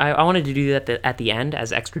end. I wanted to do that at the end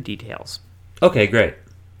as extra details. Okay, great.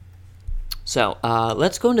 So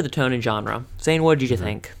let's go into the tone and genre. Zane, what did you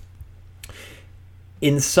think?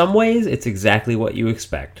 In some ways, it's exactly what you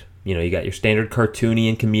expect. You know, you got your standard cartoony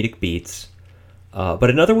and comedic beats. But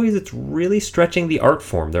in other ways, it's really stretching the art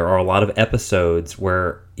form. There are a lot of episodes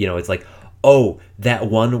where, you know, it's like, oh, that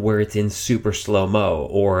one where it's in super slow-mo,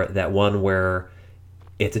 or that one where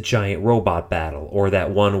it's a giant robot battle, or that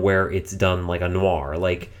one where it's done like a noir.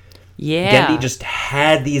 Like, yeah. Genndy just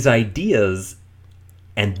had these ideas,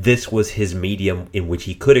 and this was his medium in which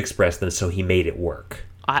he could express them, so he made it work.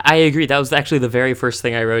 I agree. That was actually the very first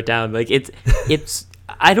thing I wrote down. Like, it's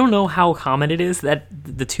I don't know how common it is that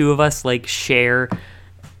the two of us, like, share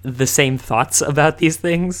the same thoughts about these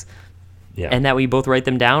things. Yeah. And that we both write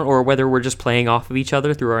them down, or whether we're just playing off of each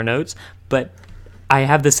other through our notes. But I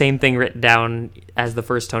have the same thing written down as the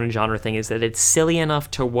first tone and genre thing, is that it's silly enough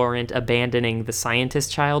to warrant abandoning the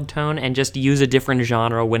scientist child tone and just use a different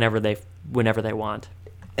genre whenever they want.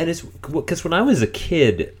 And it's because when I was a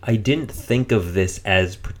kid, I didn't think of this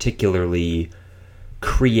as particularly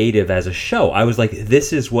creative as a show. I was like,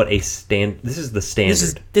 this is what this is the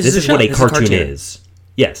standard. This is what a cartoon is.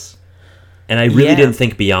 Yes. And I really didn't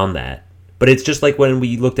think beyond that. But it's just like when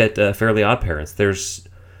we looked at Fairly Odd Parents. There's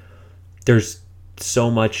so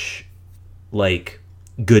much like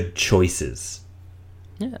good choices.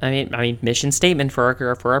 Yeah, I mean, mission statement for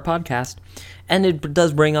our podcast, and it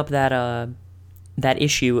does bring up that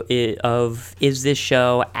issue of, is this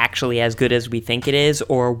show actually as good as we think it is,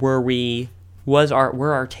 or were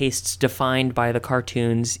our tastes defined by the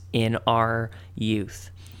cartoons in our youth?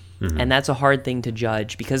 Mm-hmm. And that's a hard thing to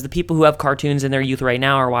judge, because the people who have cartoons in their youth right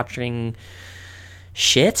now are watching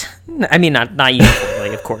shit. I mean, not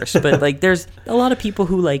uniformly, of course, but like, there's a lot of people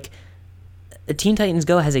who, like, Teen Titans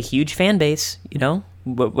Go has a huge fan base. You know,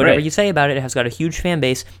 whatever you say about it, it has got a huge fan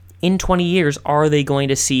base. In 20 years, are they going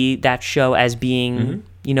to see that show as being,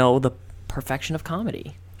 you know, the perfection of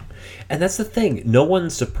comedy? And that's the thing. No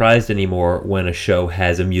one's surprised anymore when a show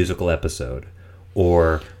has a musical episode,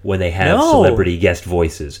 or when they have celebrity guest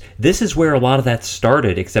voices. This is where a lot of that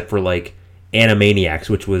started, except for like Animaniacs,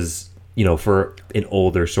 which was, you know, for an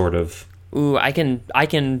older sort of... Ooh, I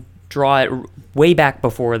can draw it way back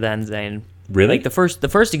before then, Zane. Really? Like the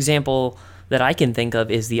first example that I can think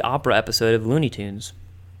of is the opera episode of Looney Tunes.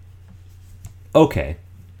 Okay.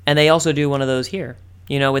 And they also do one of those here.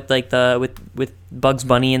 You know, with like with Bugs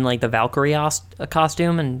Bunny in like the Valkyrie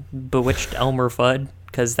costume and bewitched Elmer Fudd,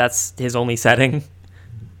 because that's his only setting.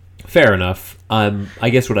 Fair enough. I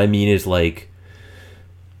guess what I mean is, like,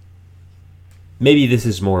 maybe this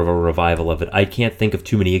is more of a revival of it. I can't think of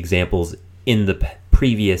too many examples in the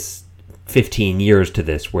previous 15 years to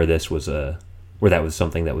this where that was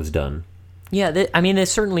something that was done. Yeah, I mean, it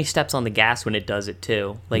certainly steps on the gas when it does it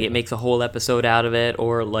too. Like, it makes a whole episode out of it,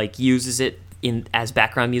 or like uses it as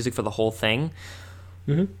background music for the whole thing.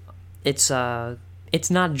 Mm-hmm.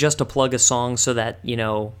 It's not just to plug a song so that, you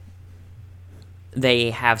know,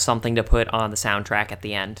 they have something to put on the soundtrack at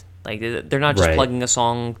the end. Like, they're not just plugging a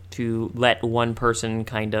song to let one person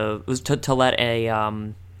to let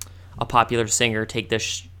a popular singer take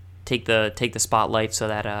the spotlight so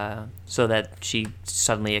that she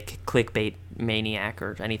suddenly a clickbait maniac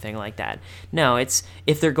or anything like that. No, it's,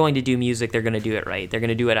 if they're going to do music, they're going to do it right. They're going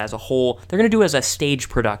to do it as a whole. They're going to do it as a stage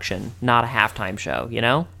production, not a halftime show. You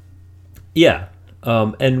know? Yeah.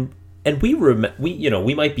 And we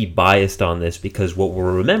might be biased on this because what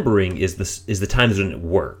we're remembering is the times when it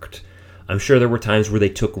worked. I'm sure there were times where they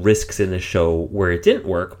took risks in the show where it didn't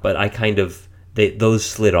work, but those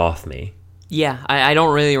slid off me. Yeah, I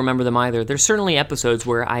don't really remember them either. There's certainly episodes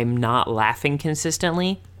where I'm not laughing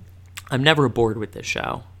consistently. I'm never bored with this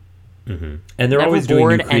show. Mm-hmm. And they're always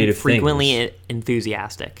doing new creative and frequently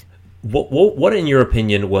enthusiastic. What, in your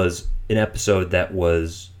opinion, was an episode that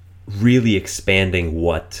was really expanding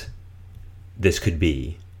what this could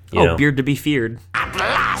be? You know? Beard to be feared. At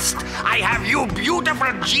last, I have you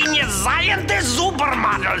beautiful genius scientist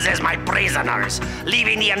supermodels as my prisoners,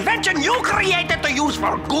 leaving the invention you created to use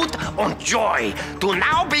for good and joy to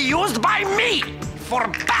now be used by me. for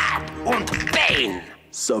bad und pain.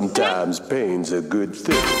 Sometimes pain's a good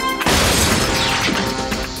thing.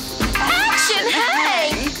 Action,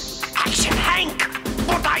 Hank! Action, Hank!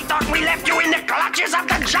 But I thought we left you in the clutches of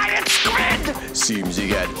the giant squid! Seems you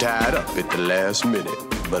got tied up at the last minute,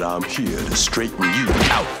 but I'm here to straighten you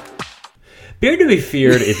out. Beard to be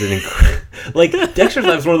Feared is an like Dexter's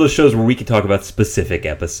Lab is one of those shows where we can talk about specific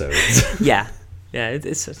episodes. Yeah,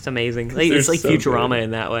 it's just amazing. Like, it's like so Futurama good.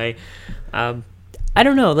 in that way. I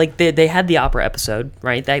don't know. Like they had the opera episode,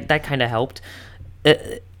 right? That kind of helped.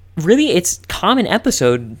 Really, its common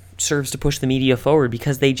episode serves to push the media forward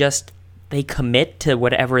because they commit to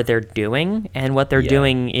whatever they're doing, and what they're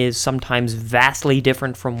doing is sometimes vastly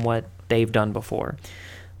different from what they've done before.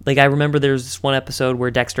 Like, I remember there's this one episode where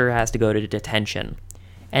Dexter has to go to detention,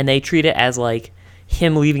 and they treat it as like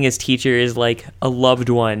him leaving his teacher is like a loved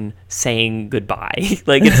one saying goodbye.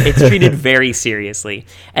 Like, it's treated very seriously.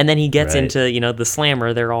 And then he gets into, the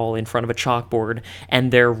slammer. They're all in front of a chalkboard, and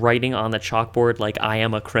they're writing on the chalkboard like, I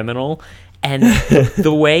am a criminal. And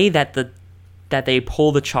the way that they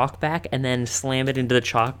pull the chalk back and then slam it into the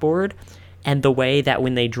chalkboard, and the way that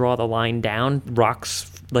when they draw the line down, rocks,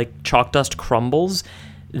 like chalk dust crumbles,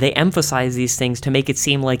 they emphasize these things to make it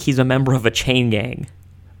seem like he's a member of a chain gang.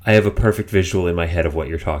 I have a perfect visual in my head of what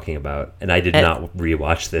you're talking about, and I did not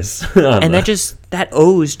rewatch this. And that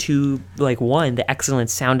owes to, like, one, the excellent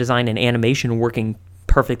sound design and animation working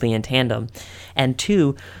perfectly in tandem, and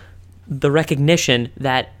two, the recognition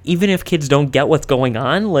that even if kids don't get what's going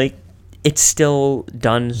on, like, it's still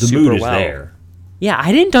done super well. The mood is there. Yeah,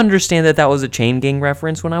 I didn't understand that was a chain gang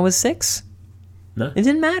reference when I was 6. No. It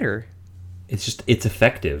didn't matter. It's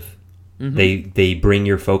effective. Mm-hmm. They bring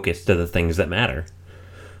your focus to the things that matter.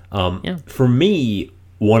 For me,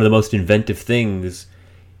 one of the most inventive things,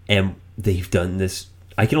 and they've done this,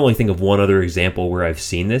 I can only think of one other example where I've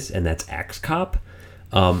seen this, and that's Axe Cop.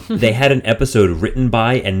 They had an episode written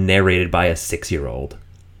by and narrated by a 6-year-old.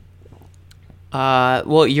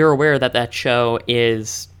 Well, you're aware that show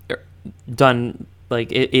is done,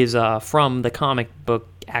 like, it is from the comic book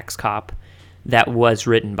Axe Cop that was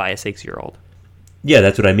written by a 6-year-old. Yeah,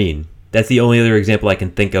 that's what I mean. That's the only other example I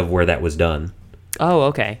can think of where that was done. Oh,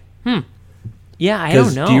 okay. Yeah, I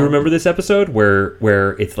don't know. Do you remember this episode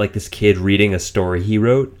where it's like this kid reading a story he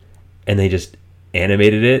wrote, and they just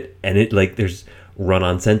animated it, and it, like, there's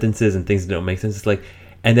run-on sentences and things that don't make sense. It's like,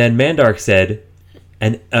 and then Mandark said,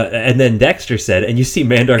 and then Dexter said, and you see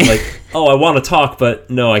Mandark like, oh, I want to talk, but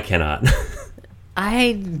no, I cannot.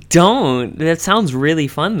 I don't. That sounds really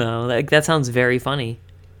fun, though. Like, that sounds very funny.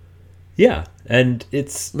 Yeah, and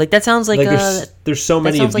it's like, that sounds like there's so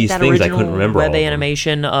many of these things I couldn't remember. Web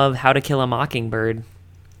animation of How to Kill a Mockingbird.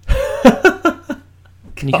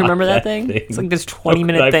 Can you remember that thing? It's like this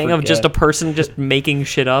 20-minute thing of just a person just making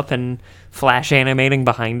shit up and flash animating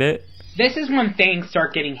behind it. This is when things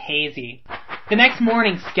start getting hazy. The next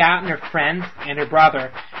morning, Scout and her friends and her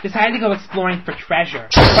brother decided to go exploring for treasure.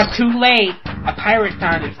 But too late, a pirate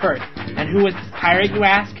found it first. And who was this pirate, you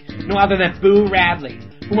ask? No other than Boo Radley,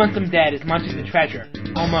 who wants them dead as much as the treasure.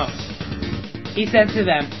 Almost. He says to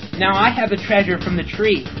them, now I have the treasure from the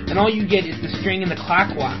tree, and all you get is the string and the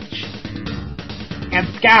clock watch. And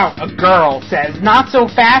Scout, a girl, says, not so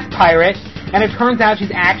fast, pirate. And it turns out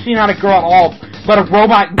she's actually not a girl at all, but a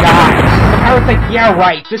robot guy. The pirate's like, yeah,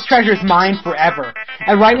 right, this treasure's mine forever.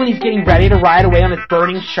 And right when he's getting ready to ride away on his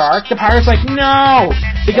burning shark, the pirate's like, no!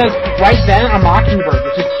 Because right then, a mockingbird,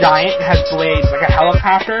 which is giant and has blades like a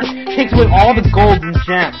helicopter, takes away all the gold and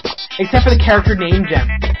gems, except for the character name gem,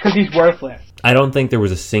 because he's worthless. I don't think there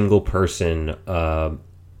was a single person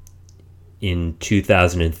in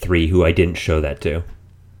 2003 who I didn't show that to.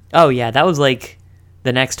 Oh, yeah, that was like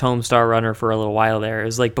the next Homestar Runner for a little while there. It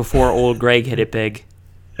was like before old Greg hit it big.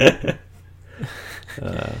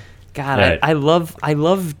 God, right. I love,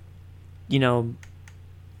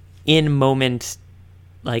 in moment,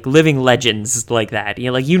 like, living legends like that.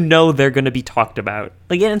 They're going to be talked about.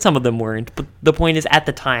 Like, and some of them weren't. But the point is, at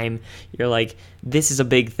the time, you're like, this is a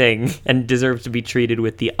big thing and deserves to be treated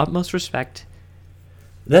with the utmost respect.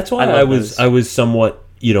 That's why I was somewhat,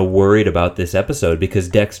 worried about this episode, because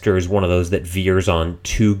Dexter is one of those that veers on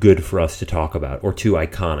too good for us to talk about, or too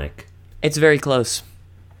iconic. It's very close.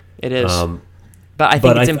 It is. But I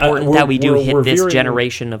think it's important that we do hit this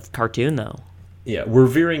generation of cartoon, though. Yeah, we're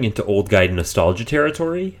veering into old guy nostalgia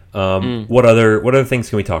territory. What other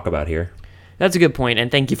things can we talk about here? That's a good point,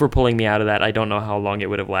 and thank you for pulling me out of that. I don't know how long it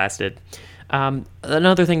would have lasted.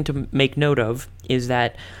 Another thing to make note of is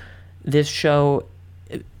that this show,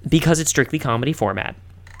 because it's strictly comedy format,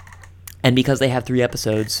 and because they have 3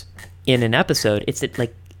 episodes in an episode, it's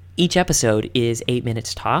like each episode is 8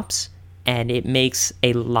 minutes tops, and it makes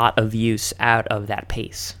a lot of use out of that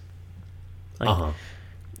pace. Like,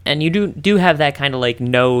 and you do have that kind of like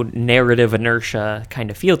no narrative inertia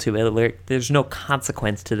kind of feel to it. There's no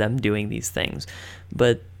consequence to them doing these things,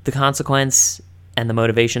 but the consequence and the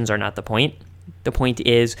motivations are not the point. The point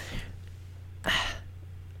is,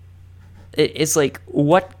 it's like,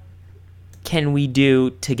 what can we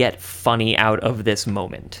do to get funny out of this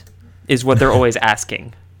moment is what they're always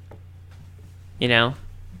asking. You know?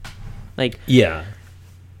 Like, yeah,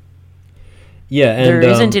 and there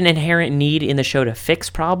isn't an inherent need in the show to fix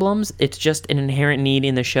problems. It's just an inherent need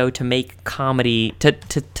in the show to make comedy,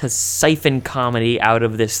 to siphon comedy out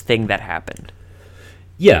of this thing that happened.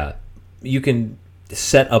 Yeah, you can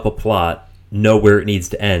set up a plot, know where it needs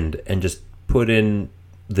to end, and just put in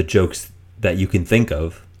the jokes that you can think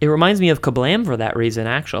of. It reminds me of Kablam for that reason,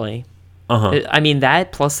 actually. I mean,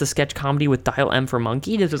 that plus the sketch comedy with Dial M for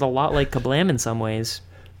Monkey, this is a lot like Kablam in some ways.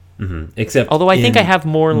 Except, although I think I have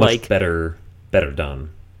more much like better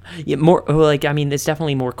done. Yeah, more like, I mean, it's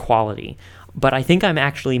definitely more quality, but I think I'm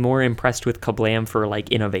actually more impressed with Kablam for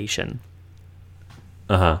like innovation.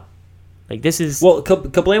 Like, this is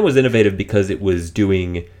Kablam was innovative because it was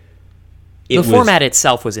doing. The format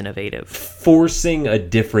itself was innovative, forcing a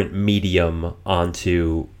different medium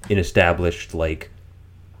onto an established like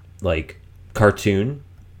cartoon,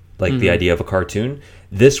 like the idea of a cartoon.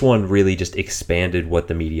 This one really just expanded what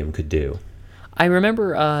the medium could do. I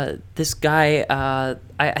remember this guy,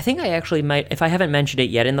 I think I actually might, if I haven't mentioned it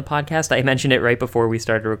yet in the podcast, I mentioned it right before we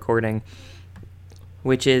started recording,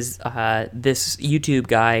 which is this YouTube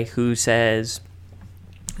guy who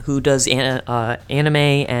does anime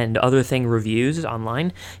and other thing reviews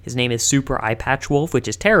online. His name is Super Eye Patch Wolf, which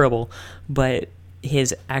is terrible, but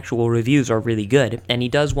his actual reviews are really good. And he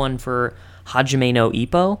does one for Hajime no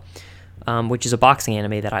Ippo, which is a boxing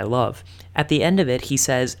anime that I love. At the end of it, he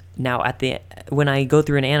says, now when I go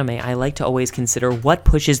through an anime, I like to always consider what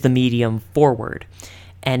pushes the medium forward.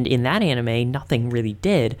 And in that anime, nothing really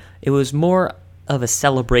did. It was more of a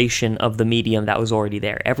celebration of the medium that was already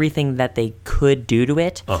there. Everything that they could do to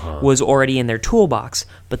it was already in their toolbox,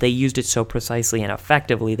 but they used it so precisely and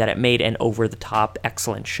effectively that it made an over-the-top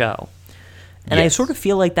excellent show. And I sort of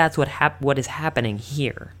feel like that's what is happening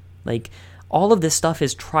here. Like, all of this stuff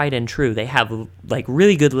is tried and true. They have like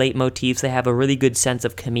really good leitmotifs. They have a really good sense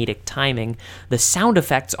of comedic timing. The sound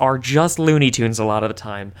effects are just Looney Tunes a lot of the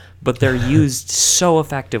time, but they're used so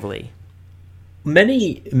effectively.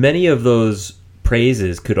 Many of those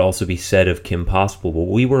praises could also be said of Kim Possible,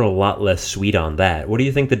 but we were a lot less sweet on that. What do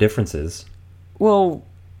you think the difference is? Well,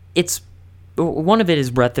 one of it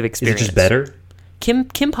is breadth of experience. Is it just better?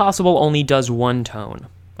 Kim Possible only does one tone,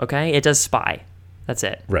 okay? It does spy. That's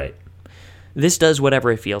it. Right. This does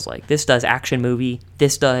whatever it feels like. This does action movie.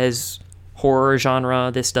 This does horror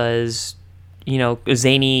genre. This does,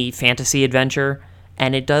 zany fantasy adventure.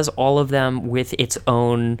 And it does all of them with its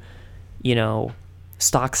own,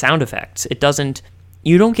 stock sound effects. It doesn't.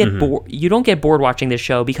 You don't get bored. You don't get bored watching this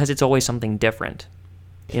show because it's always something different.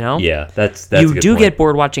 Yeah, that's. You do get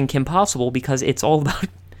bored watching Kim Possible because it's all about.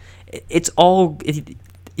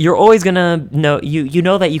 You're always gonna know. You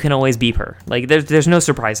know that you can always beep her. Like there's no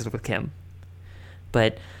surprises with Kim.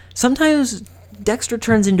 But sometimes Dexter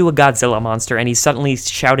turns into a Godzilla monster and he's suddenly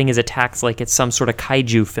shouting his attacks like it's some sort of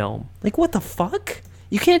kaiju film. Like, what the fuck?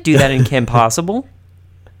 You can't do that in Kim Possible.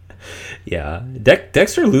 Yeah.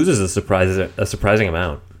 Dexter loses a surprising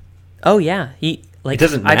amount. Oh, yeah. It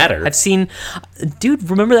doesn't matter. I've seen... Dude,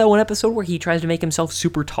 remember that one episode where he tries to make himself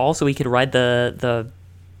super tall so he could ride the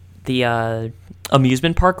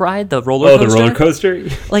amusement park ride, the roller coaster? Oh, the roller coaster?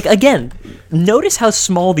 Like, again, notice how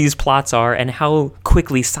small these plots are and how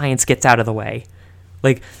quickly science gets out of the way.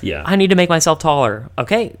 Like, yeah. I need to make myself taller.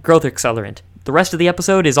 Okay, growth accelerant. The rest of the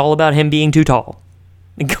episode is all about him being too tall.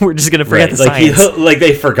 We're just going to forget the science. Like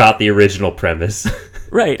they forgot the original premise.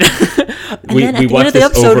 Right. we watched this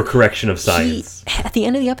overcorrection of science. At the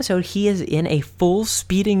end of the episode, he is in a full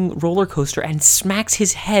speeding roller coaster and smacks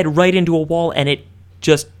his head right into a wall, and it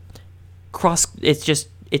just cuts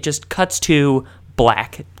to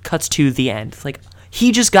black. It cuts to the end. It's like,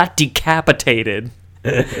 he just got decapitated.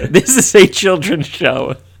 This is a children's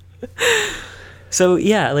show. So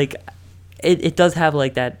yeah, like it does have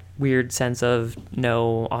like that weird sense of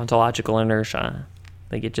no ontological inertia.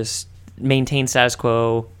 Like it just maintains status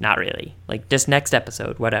quo. Not really. Like this next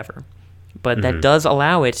episode, whatever. But that does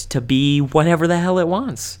allow it to be whatever the hell it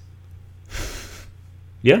wants.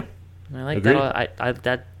 Yeah, I like agreed.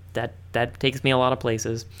 that. That takes me a lot of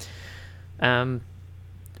places. Let's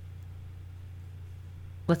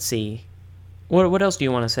see. What else do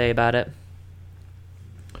you want to say about it?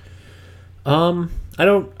 I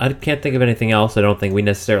I can't think of anything else. I don't think we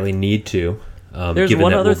necessarily need to. There's given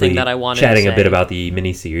one that other we'll thing be that I wanted chatting to a bit say. about the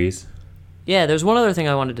miniseries. Yeah, there's one other thing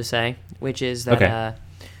I wanted to say, which is that Okay.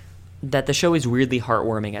 that the show is weirdly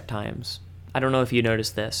heartwarming at times. I don't know if you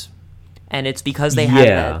noticed this, and it's because they have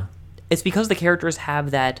that. It's because the characters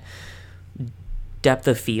have that depth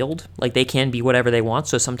of field. Like, they can be whatever they want.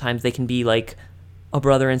 So sometimes they can be like a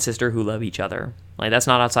brother and sister who love each other. Like, that's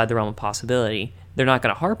not outside the realm of possibility. They're not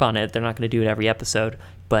going to harp on it. They're not going to do it every episode,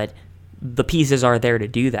 but the pieces are there to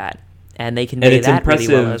do that, and they convey that really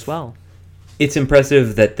well as well. It's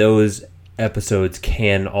impressive that those episodes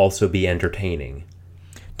can also be entertaining.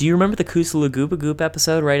 Do you remember the Kusala Gooba Goop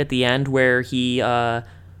episode right at the end where he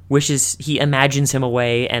imagines him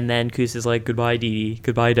away, and then Kus is like, "Goodbye, Dee Dee.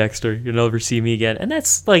 Goodbye, Dexter. You'll never see me again." And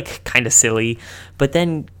that's like kind of silly, but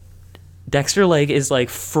then Dexter is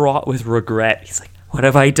fraught with regret. He's like, "What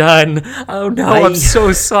have I done? Oh no, I'm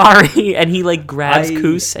so sorry." And he grabs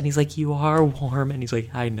Kus and he's like, "You are warm." And he's like,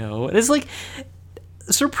 "I know." And it's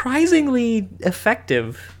surprisingly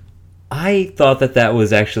effective. I thought that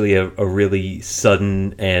was actually a really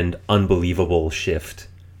sudden and unbelievable shift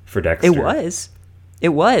for Dexter. It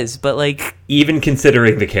was, but even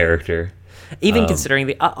considering the character.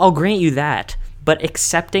 Considering I'll grant you that. But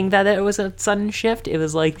accepting that it was a sudden shift, it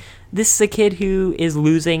was like, this is a kid who is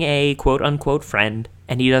losing a quote-unquote friend,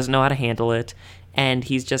 and he doesn't know how to handle it, and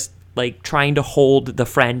he's just, trying to hold the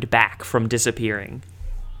friend back from disappearing.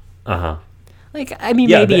 Uh-huh. Maybe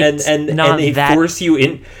it's not they that...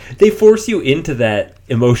 They force you into that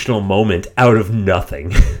emotional moment out of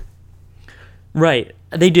nothing. Right.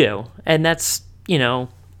 They do. And that's,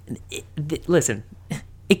 listen,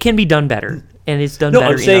 it can be done better. And it's done better.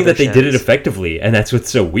 No, I'm saying that they shows. did it effectively, and that's what's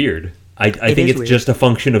so weird. I think it's weird. just a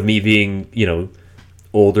function of me being,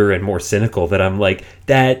 older and more cynical, that I'm like,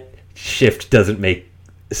 that shift doesn't make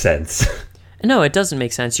sense. No, it doesn't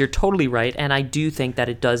make sense. You're totally right, and I do think that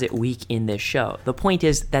it does it weak in this show. The point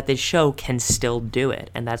is that this show can still do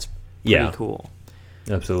it, and that's pretty cool.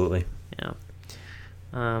 Absolutely. Yeah.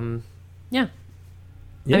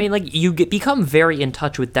 Yeah. I mean, you become very in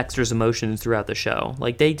touch with Dexter's emotions throughout the show.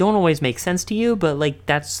 They don't always make sense to you, but,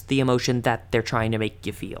 that's the emotion that they're trying to make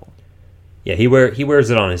you feel. Yeah, he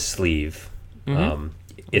wears it on his sleeve. Mm-hmm.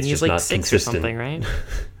 It's he's just not 6 consistent. or something, right?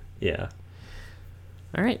 Yeah.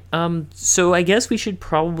 All right. So I guess we should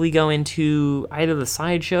probably go into either the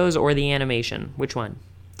sideshows or the animation. Which one?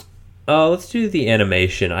 Let's do the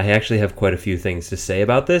animation. I actually have quite a few things to say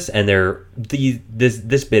about this, and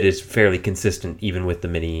this bit is fairly consistent even with the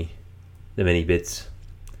mini bits.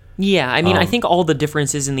 Yeah, I mean, I think all the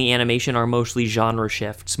differences in the animation are mostly genre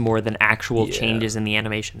shifts more than actual changes in the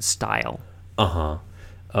animation style. Uh-huh.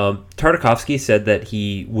 Tartakovsky said that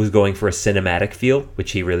he was going for a cinematic feel,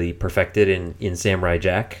 which he really perfected in Samurai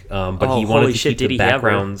Jack. But he wanted to keep the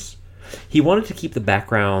backgrounds. He wanted to keep the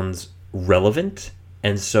backgrounds relevant,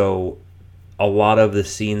 and so a lot of the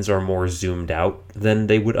scenes are more zoomed out than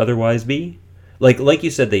they would otherwise be. Like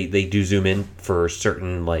you said, they do zoom in for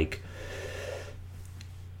certain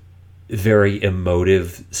very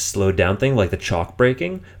emotive slowed down thing, like the chalk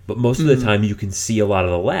breaking, but most of the time you can see a lot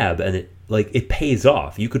of the lab, and it pays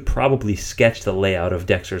off. You could probably sketch the layout of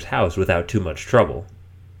Dexter's house without too much trouble.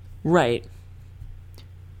 Right.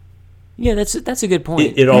 Yeah, that's a good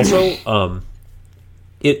point. It also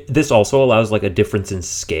this also allows a difference in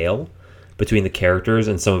scale between the characters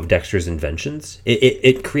and some of Dexter's inventions.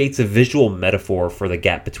 It creates a visual metaphor for the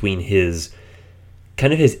gap between his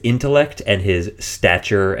intellect and his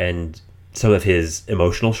stature and some of his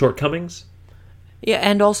emotional shortcomings. Yeah,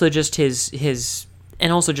 and also just his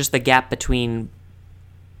and also just the gap between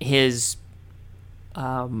his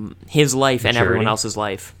life and everyone else's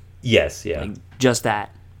life. Yes, yeah. Just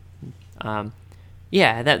that.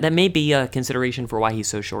 Yeah, that may be a consideration for why he's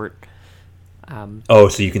so short. So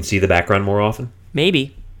you can see the background more often?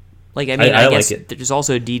 Maybe. I guess there's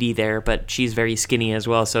also Dee Dee there, but she's very skinny as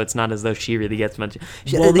well, so it's not as though she really gets much.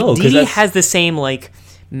 Well, no, Dee Dee has the same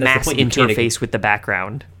mass the interface with the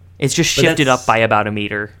background. It's just shifted up by about a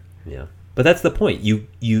meter. Yeah, but that's the point. You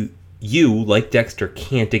like Dexter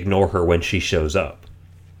can't ignore her when she shows up.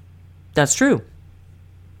 That's true.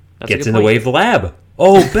 Gets in the way of the lab.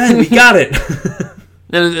 Oh, Ben, we got it.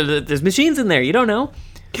 There's machines in there. You don't know.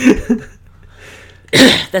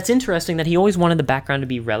 That's interesting that he always wanted the background to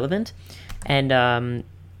be relevant, and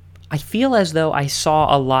I feel as though I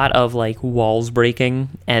saw a lot of walls breaking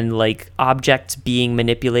and objects being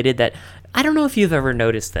manipulated. That I don't know if you've ever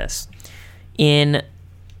noticed this.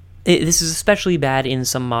 This is especially bad in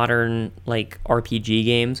some modern RPG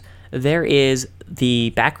games. There is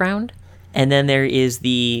the background, and then there is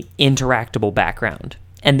the interactable background.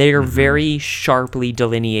 and they are very sharply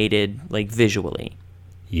delineated, like, visually.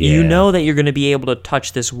 Yeah. You know that you're going to be able to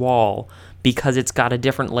touch this wall because it's got a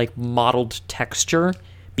different, like, modeled texture,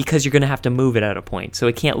 because you're going to have to move it at a point, so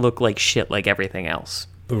it can't look like shit like everything else.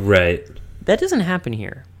 Right. That doesn't happen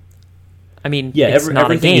here. I mean, Yeah, it's not a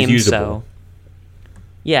everything is game, usable. so...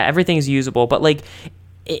 Yeah, everything is usable, but, like,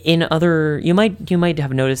 in other... You might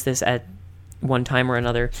have noticed this at one time or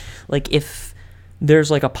another. Like, if there's,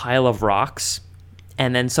 like, a pile of rocks,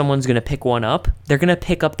 and then someone's going to pick one up, they're going to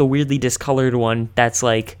pick up the weirdly discolored one that's,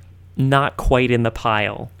 like, not quite in the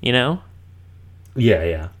pile, you know?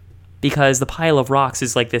 Yeah. Because the pile of rocks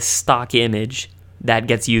is, like, this stock image that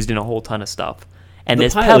gets used in a whole ton of stuff. And The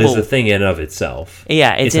this pile pebble... is a thing in of itself.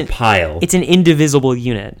 Yeah, it's a pile. It's an indivisible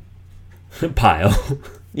unit. Pile.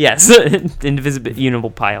 Yes, indivisible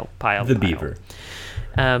pile. The beaver.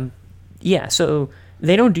 Yeah, so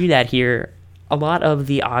they don't do that here. A lot of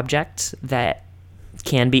the objects that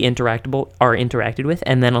can be interactable are interacted with,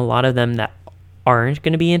 and then a lot of them that aren't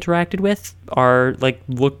going to be interacted with are, like,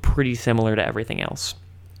 look pretty similar to everything else.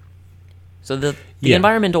 So the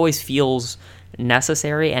environment always feels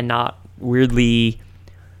necessary and not weirdly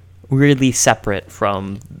separate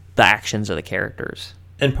from the actions of the characters.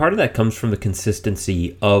 And part of that comes from the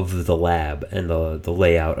consistency of the lab and the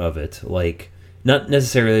layout of it. Like, not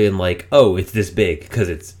necessarily in, like, oh, it's this big, because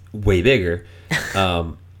it's way bigger.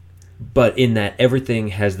 But in that everything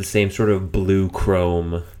has the same sort of blue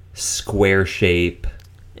chrome, square shape.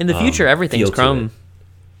 In the future, everything's feel to chrome. it.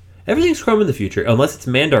 Everything's chrome in the future, unless it's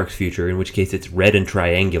Mandark's future, in which case it's red and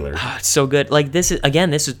triangular. Oh, it's so good. Like, that's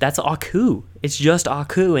Aku. It's just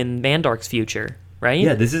Aku in Mandark's future, right?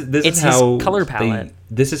 Yeah, this it's is how his color palette.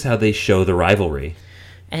 This is how they show the rivalry.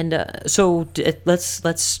 And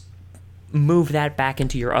let's move that back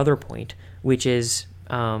into your other point, which is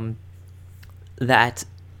that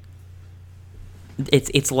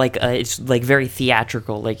it's like very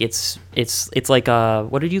theatrical. Like it's like a,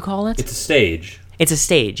 what did you call it? It's a stage. It's a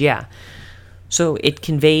stage, yeah. So it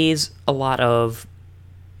conveys a lot of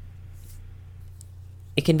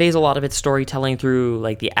its storytelling through,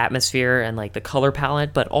 like, the atmosphere and, like, the color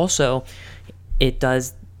palette, but also it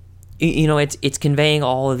does, it's conveying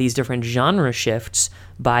all of these different genre shifts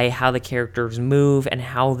by how the characters move and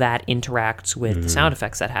how that interacts with the sound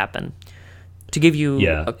effects that happen. To give you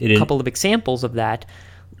a couple of examples of that,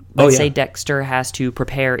 let's say Dexter has to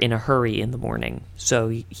prepare in a hurry in the morning. So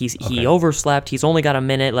he overslept. He's only got a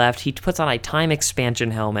minute left. He puts on a time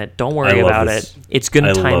expansion helmet. Don't worry about it. It's going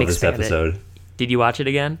to time expand this episode. Did you watch it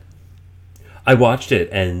again? I watched it,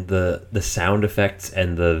 and the sound effects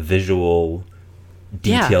and the visual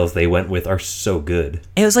details they went with are so good.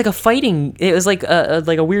 It was like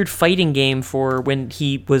a weird fighting game for when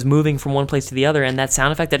he was moving from one place to the other, and that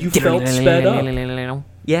sound effect that you felt sped up.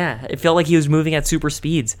 Yeah, it felt like he was moving at super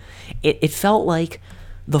speeds. It felt like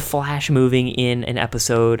the Flash moving in an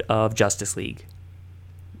episode of Justice League.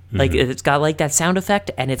 Like, it's got, like, that sound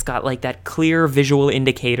effect, and it's got, like, that clear visual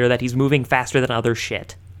indicator that he's moving faster than other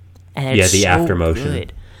shit. And it's the so after motion.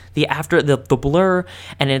 Good. The blur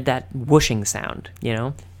and that whooshing sound, you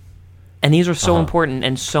know? And these are so important,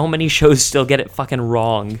 and so many shows still get it fucking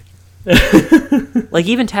wrong. Like,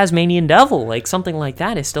 even Tasmanian Devil, like, something like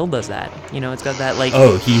that, it still does that. You know, it's got that, like...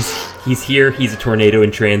 Oh, he's here, he's a tornado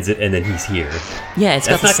in transit, and then he's here. Yeah, it's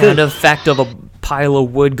got the sound effect of a pile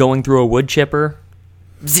of wood going through a wood chipper.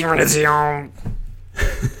 And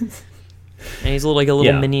he's like a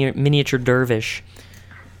little miniature dervish.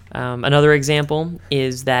 Another example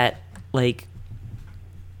is that, like,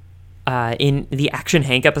 in the Action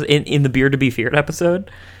Hank episode, in the Beard to be Feared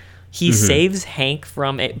episode, he saves Hank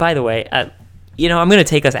from it. By the way, I'm going to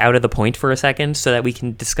take us out of the point for a second so that we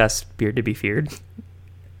can discuss Beard to be Feared.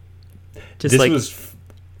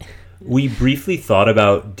 We briefly thought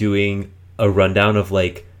about doing a rundown of,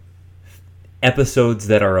 like, episodes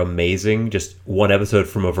that are amazing, just one episode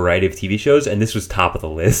from a variety of TV shows, and this was top of the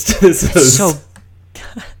list. So,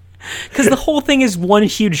 because the whole thing is one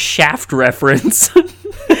huge Shaft reference,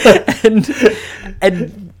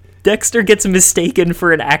 and Dexter gets mistaken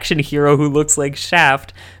for an action hero who looks like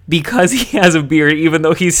Shaft because he has a beard, even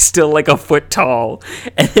though he's still like a foot tall.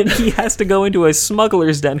 And then he has to go into a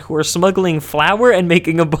smuggler's den who are smuggling flour and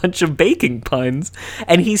making a bunch of baking puns.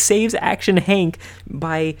 And he saves Action Hank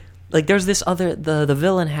by... Like, there's this other... The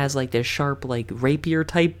villain has, like, this sharp, like,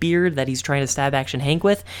 rapier-type beard that he's trying to stab Action Hank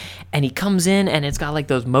with. And he comes in, and it's got, like,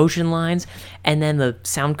 those motion lines. And then the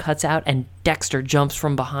sound cuts out, and Dexter jumps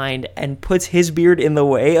from behind and puts his beard in the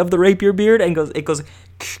way of the rapier beard. And it goes...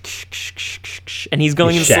 And he's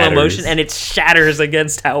going in slow motion, and it shatters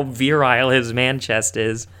against how virile his man chest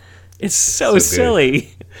is. It's so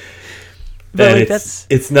silly. that like,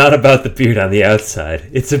 it's not about the beard on the outside.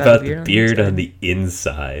 It's about the beard on the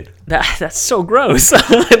inside. That's so gross.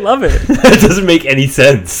 I love it. That doesn't make any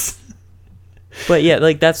sense. But yeah,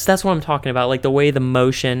 like that's what I'm talking about. Like the way the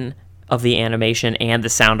motion of the animation and the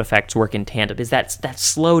sound effects work in tandem is that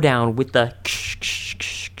slowdown with the,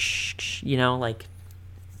 like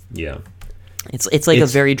yeah, it's like a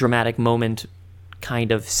very dramatic moment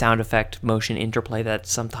kind of sound effect motion interplay that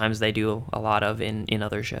sometimes they do a lot of in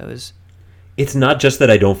other shows. It's not just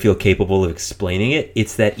that I don't feel capable of explaining it.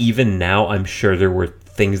 It's that even now I'm sure there were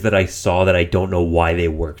things that I saw that I don't know why they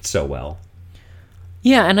worked so well.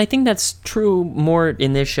 Yeah, and I think that's true more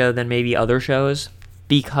in this show than maybe other shows,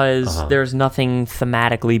 because there's nothing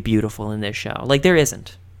thematically beautiful in this show. Like, there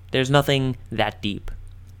isn't. There's nothing that deep.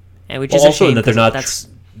 And which is a shame, that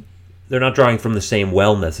they're not drawing from the same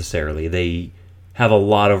well necessarily. They have a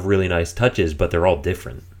lot of really nice touches, but they're all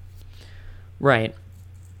different. Right.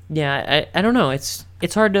 Yeah, I don't know. It's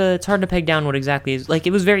hard to peg down what exactly is. Like,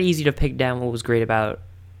 it was very easy to peg down what was great about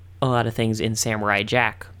a lot of things in Samurai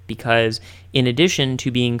Jack, because in addition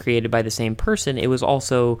to being created by the same person, it was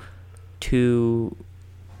also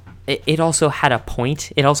it also had a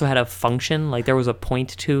point. It also had a function. Like, there was a point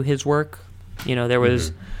to his work. There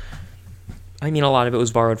was, a lot of it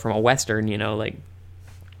was borrowed from a Western, like,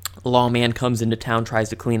 lawman comes into town, tries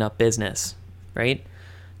to clean up business, right?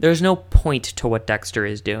 There's no point to what Dexter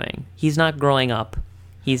is doing. He's not growing up.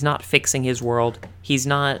 He's not fixing his world. He's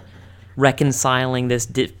not reconciling this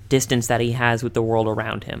distance that he has with the world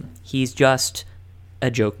around him. He's just a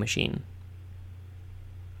joke machine.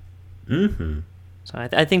 Mm-hmm. So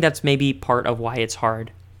I think that's maybe part of why it's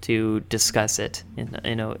hard to discuss it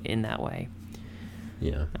in that way.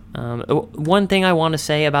 Yeah. One thing I want to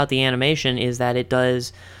say about the animation is that it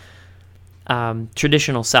does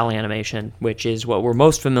traditional cell animation, which is what we're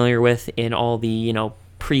most familiar with in all the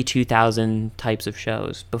pre-2000 types of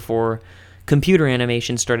shows, before computer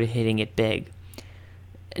animation started hitting it big.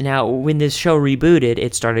 Now, when this show rebooted,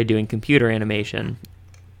 it started doing computer animation,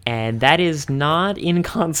 and that is not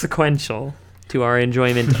inconsequential to our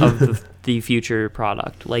enjoyment of the future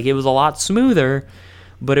product. Like, it was a lot smoother,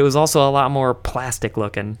 but it was also a lot more plastic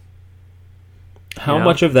looking. How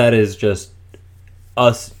much of that is just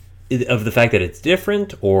us, of the fact that it's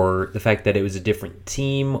different, or the fact that it was a different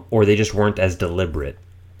team, or they just weren't as deliberate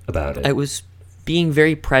about it? I was being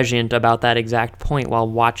very prescient about that exact point while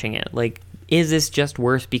watching it. Like, is this just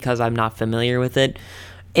worse because I'm not familiar with it?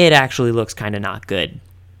 It actually looks kind of not good.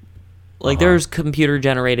 Like, there's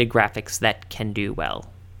computer-generated graphics that can do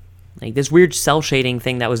well. Like, this weird cel-shading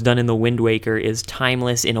thing that was done in The Wind Waker is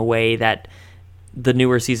timeless in a way that the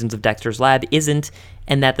newer seasons of Dexter's Lab isn't,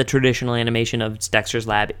 and that the traditional animation of Dexter's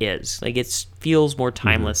Lab is. Like, it feels more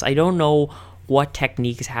timeless. I don't know what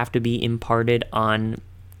techniques have to be imparted on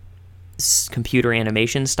computer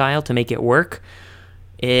animation style to make it work.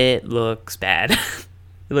 It looks bad. It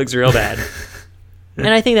looks real bad. And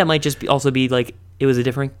I think that might just also be like, it was a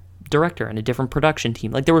different director and a different production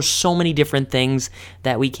team. Like, there were so many different things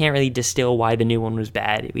that we can't really distill why the new one was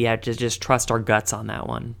bad. We have to just trust our guts on that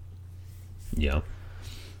one. Yeah.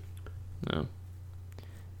 No.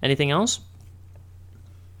 Anything else?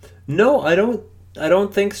 No, I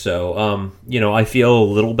don't think so. I feel a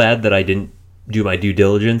little bad that I didn't do my due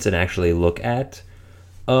diligence and actually look at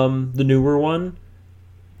the newer one.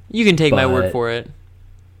 You can take my word for it.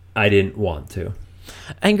 I didn't want to.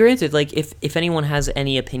 And granted, like, if anyone has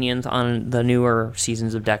any opinions on the newer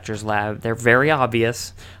seasons of Dexter's Lab, they're very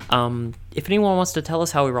obvious. If anyone wants to tell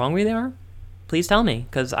us how wrong we are, please tell me,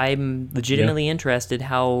 because I'm legitimately interested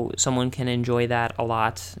how someone can enjoy that a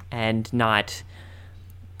lot and not,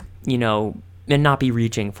 and not be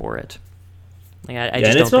reaching for it. Like, I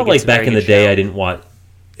just and it's don't not think like it's a back very in the good day show. I didn't watch.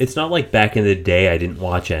 It's not like back in the day I didn't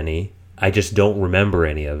watch any. I just don't remember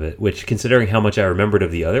any of it. Which, considering how much I remembered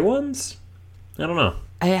of the other ones, I don't know.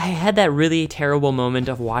 I had that really terrible moment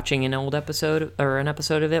of watching an episode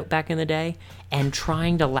of it back in the day and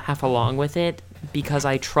trying to laugh along with it because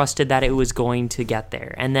I trusted that it was going to get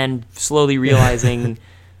there, and then slowly realizing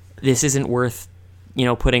this isn't worth,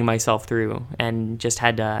 putting myself through, and just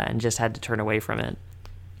had to turn away from it.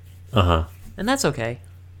 And that's okay.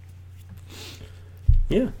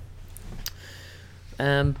 Yeah.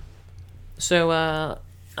 So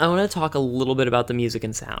I want to talk a little bit about the music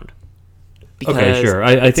and sound. Okay, sure.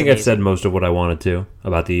 I think amazing. I've said most of what I wanted to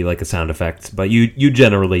about the sound effects, but you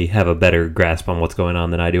generally have a better grasp on what's going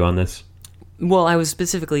on than I do on this. Well, I was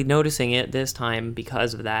specifically noticing it this time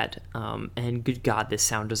because of that, and good God, this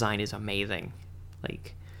sound design is amazing.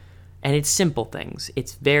 Like, And it's simple things.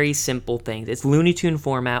 It's very simple things. It's Looney Tune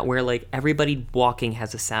format where, like, everybody walking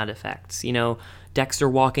has a sound effects. You know, Dexter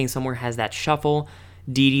walking somewhere has that shuffle.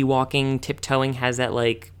 Dee Dee walking, tiptoeing has that,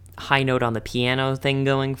 like, high note on the piano thing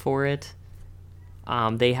going for it.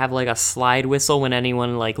 They have, like, a slide whistle when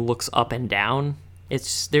anyone, like, looks up and down.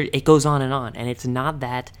 It goes on, and it's not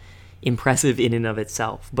that impressive in and of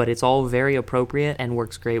itself, but it's all very appropriate and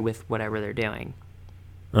works great with whatever they're doing.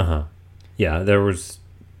 Yeah, there was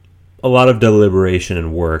a lot of deliberation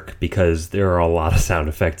and work because there are a lot of sound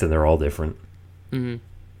effects and they're all different.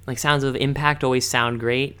 Like, sounds of impact always sound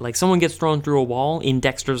great. Like, someone gets thrown through a wall in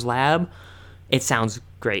Dexter's lab, it sounds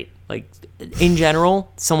great. Like, in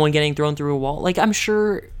general, someone getting thrown through a wall, like, I'm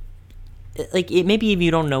sure, like, maybe if you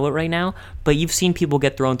don't know it right now, but you've seen people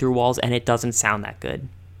get thrown through walls and it doesn't sound that good.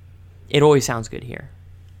 It always sounds good here.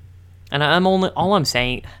 And all I'm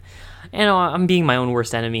saying, I'm being my own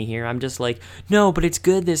worst enemy here. I'm just like, no, but it's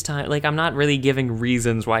good this time. Like, I'm not really giving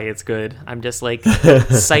reasons why it's good. I'm just, like,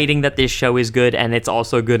 citing that this show is good and it's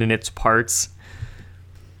also good in its parts.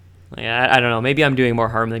 Like, I don't know. Maybe I'm doing more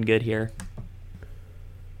harm than good here.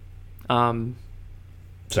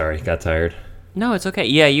 Sorry, got tired. No, it's okay.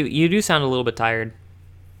 Yeah, you do sound a little bit tired.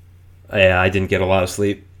 Yeah, I didn't get a lot of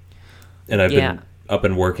sleep. And I've been up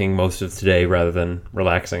and working most of today rather than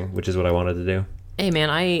relaxing, which is what I wanted to do. Hey, man,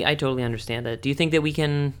 I totally understand it. Do you think that we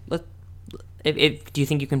can... do you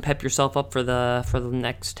think you can pep yourself up for the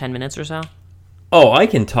next 10 minutes or so? Oh, I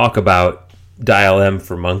can talk about Dial M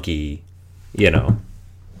for Monkey, you know.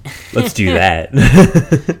 Let's do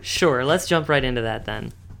that. Sure, let's jump right into that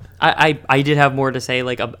then. I did have more to say.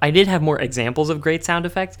 Like, I did have more examples of great sound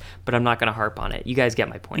effects, but I'm not going to harp on it. You guys get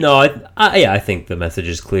my point. No, I think the message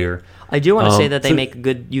is clear. I do want to say that they make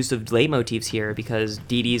good use of leitmotifs here, because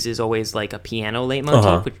Dee Dee's is always like a piano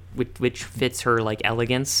leitmotif, which fits her, like,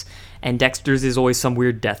 elegance, and Dexter's is always some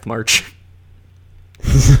weird death march.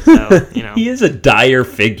 So, you know, he is a dire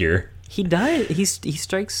figure. He died. He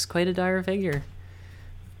strikes quite a dire figure.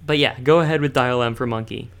 But yeah, go ahead with Dial M for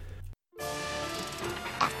Monkey.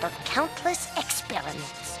 After countless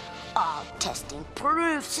experiments, all testing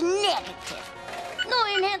proves negative. No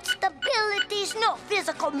enhanced abilities, no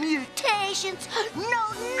physical mutations, no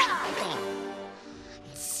nothing.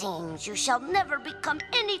 It seems you shall never become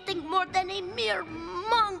anything more than a mere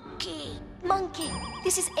monkey. Monkey,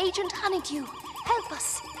 this is Agent Honeydew. Help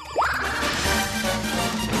us.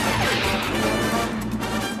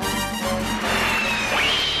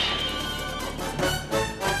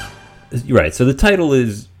 Right, so the title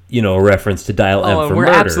is, you know, a reference to Dial M for we're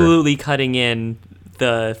Murder. Absolutely cutting in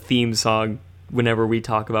the theme song whenever we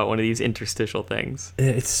talk about one of these interstitial things.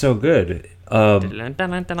 It's so good. And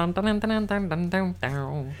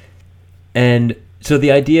so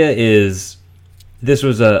the idea is, this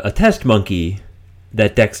was a test monkey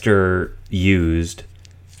that Dexter used,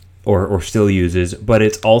 or still uses, but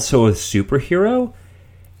it's also a superhero.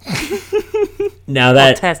 Now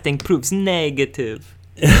that all testing proves negative.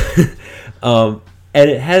 And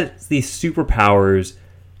it has these superpowers.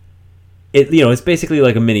 It's basically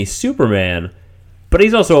like a mini Superman, but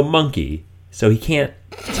he's also a monkey, so he can't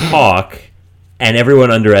talk, and everyone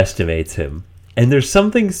underestimates him. And there's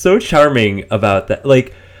something so charming about that.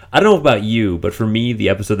 Like, I don't know about you, but for me, the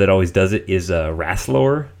episode that always does it is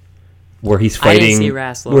Rasslor, where he's fighting. I didn't see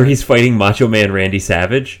Rasslor. Where he's fighting Macho Man Randy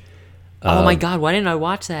Savage. Oh my God! Why didn't I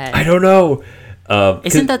watch that? I don't know.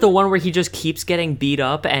 Isn't that the one where he just keeps getting beat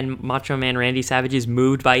up and Macho Man Randy Savage is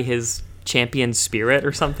moved by his champion spirit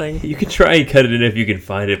or something? You can try and cut it in if you can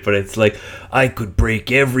find it, but it's like, I could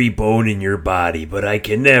break every bone in your body, but I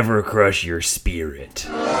can never crush your spirit.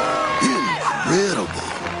 Incredible.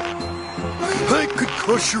 I could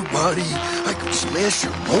crush your body, I could smash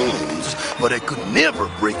your bones, but I could never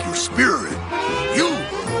break your spirit. You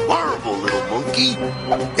marvel, little monkey.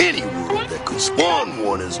 Any world that could spawn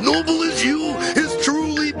one as noble as you is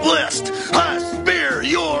truly blessed. I spare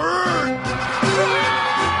your earth.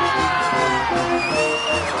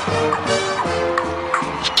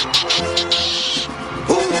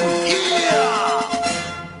 Oh,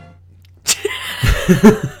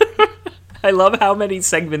 yeah! I love how many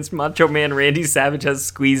segments Macho Man Randy Savage has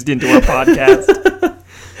squeezed into our podcast.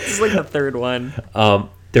 This is like the third one.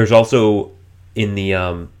 There's also in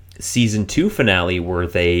the season 2 finale where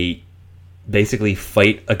they basically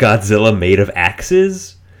fight a Godzilla made of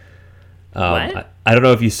axes. What? I don't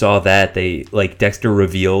know if you saw that. Dexter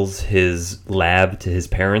reveals his lab to his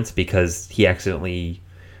parents because he accidentally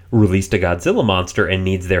released a Godzilla monster and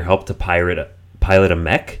needs their help to pilot a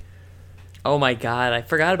mech. Oh my God, I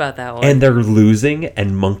forgot about that one. And they're losing,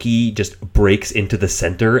 and Monkey just breaks into the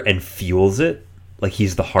center and fuels it like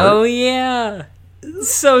he's the heart. Oh yeah.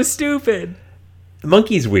 So stupid.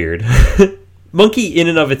 Monkey's weird. Monkey in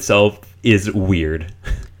and of itself is weird.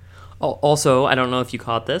 Also, I don't know if you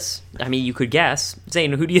caught this. I mean, you could guess.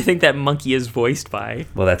 Zane, who do you think that monkey is voiced by?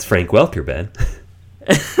 Well, that's Frank Welker, Ben.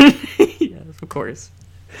 Yes, of course.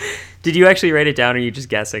 Did you actually write it down, or are you just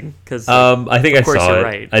guessing? Because I think I saw it.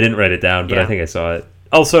 Right. I didn't write it down, but Yeah. I think I saw it.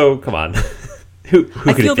 Also, come on. Who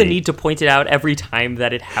I could feel it be? the need to point it out every time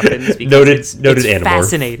that it happens because Noted it's Animorph.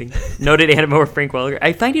 fascinating. Noted Animorph Frank Welker.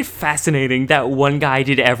 I find it fascinating that one guy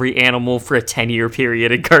did every animal for a 10-year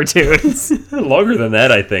period in cartoons. Longer than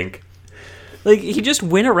that, I think. Like, he just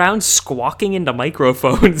went around squawking into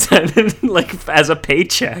microphones and, like, as a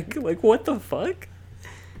paycheck. Like, what the fuck?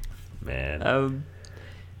 Man.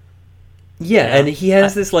 Yeah, and he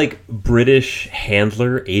has this, like, British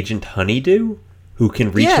handler, Agent Honeydew, who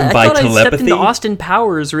can reach him by I thought I stepped telepathy. into Austin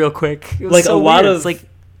Powers real quick. It was Like, so a lot weird. of It's like,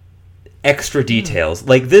 extra details.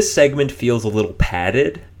 Like, this segment feels a little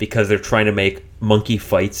padded because they're trying to make Monkey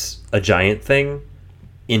fights a giant thing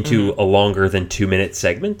into a longer than 2-minute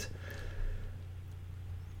segment.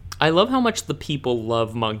 I love how much the people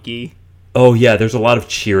love Monkey. Oh, yeah, there's a lot of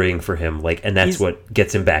cheering for him, like, and that's what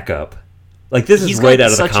gets him back up. Like, this is He's right got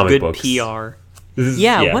out of the such comic good books. PR. This is-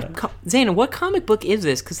 Yeah, Zane, what comic book is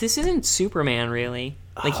this? Because this isn't Superman, really.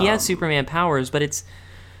 Like, he has Superman powers, but it's,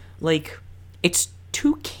 like, it's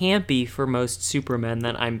too campy for most Supermen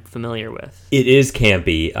that I'm familiar with. It is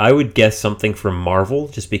campy. I would guess something from Marvel,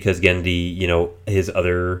 just because Gendy,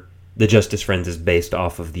 the Justice Friends is based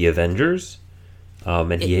off of the Avengers,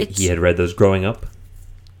 and he had read those growing up.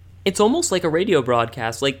 It's almost like a radio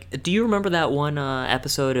broadcast. Like, do you remember that one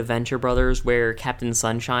episode of Venture Brothers where Captain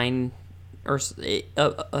Sunshine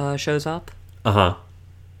shows up? Uh-huh.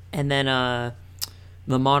 And then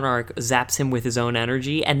the Monarch zaps him with his own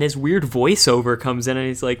energy, and this weird voiceover comes in, and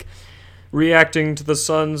he's like, reacting to the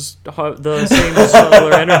same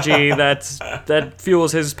solar energy that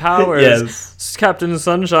fuels his powers. Yes. Captain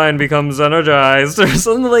Sunshine becomes energized, or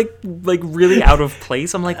something like really out of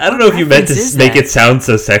place. I'm like, I don't know if you meant to make it sound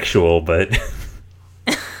so sexual, but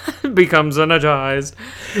becomes energized.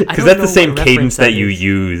 because that's the same cadence that you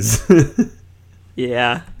use.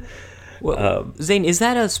 Yeah. Well, Zane, is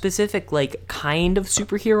that a specific kind of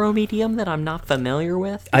superhero medium that I'm not familiar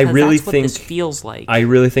with? I really that's what think this feels like. I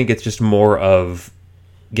really think it's just more of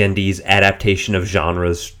Gendy's adaptation of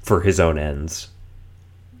genres for his own ends.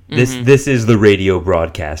 This is the radio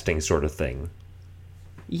broadcasting sort of thing.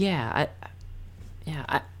 Yeah,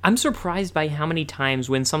 I'm surprised by how many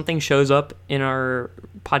times when something shows up in our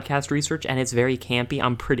podcast research and it's very campy,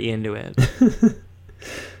 I'm pretty into it.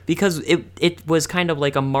 Because it was kind of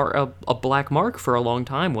like a black mark for a long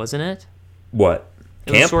time, wasn't it? What?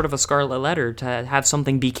 It was sort of a scarlet letter to have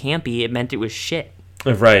something be campy. It meant it was shit.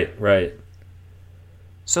 Right.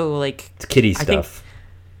 So it's kiddie stuff.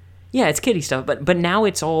 Yeah, it's kiddie stuff. But now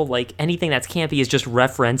it's all like anything that's campy is just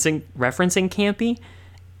referencing campy.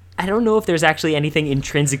 I don't know if there's actually anything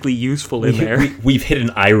intrinsically useful in there. We've hit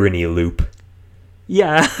an irony loop.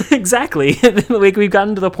 Yeah, exactly. We've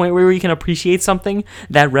gotten to the point where we can appreciate something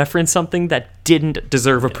that referenced something that didn't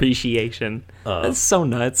deserve appreciation. That's so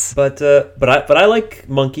nuts. But I like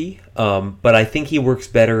Monkey. But I think he works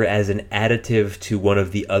better as an additive to one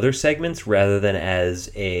of the other segments rather than as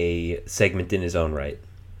a segment in his own right.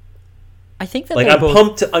 I think that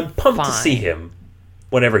I'm pumped to see him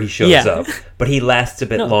whenever he shows up, but he lasts a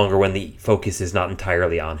bit longer when the focus is not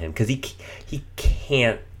entirely on him because he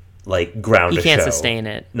can't ground. He can't sustain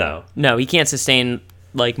it. No, he can't sustain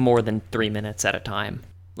more than 3 minutes at a time.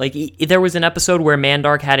 There was an episode where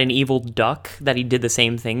Mandark had an evil duck that he did the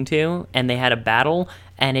same thing to, and they had a battle,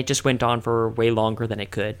 and it just went on for way longer than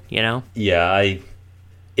it could. Yeah, I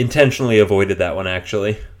intentionally avoided that one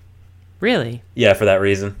actually. Really? Yeah, for that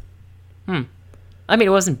reason. I mean,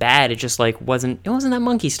 it wasn't bad. It just wasn't that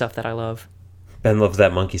monkey stuff that I love. Ben loves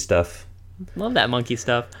that monkey stuff. Love that monkey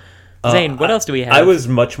stuff. Zane, what else do we have? I was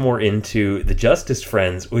much more into the Justice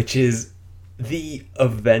Friends, which is the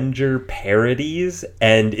Avenger parodies,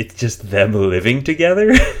 and it's just them living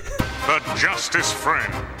together. The Justice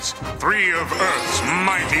Friends, 3 of Earth's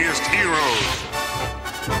mightiest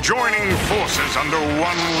heroes, joining forces under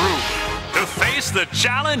one roof to face the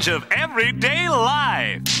challenge of everyday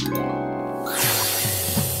life.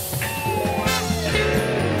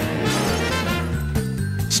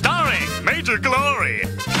 Starring Major Glory,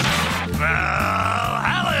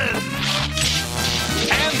 Helen,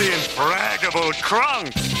 and the infraggable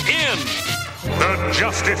Krunk in The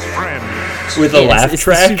Justice Friends. With a laugh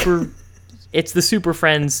track. It's the Super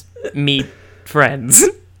Friends meet Friends.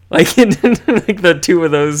 like in like the two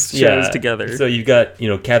of those shows together. So you've got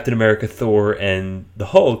Captain America, Thor, and the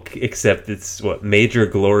Hulk, except it's Major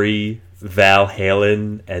Glory, Val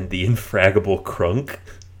Halen, and the Infraggable Crunk.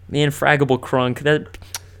 The Infraggable Crunk, that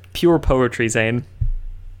pure poetry, Zane.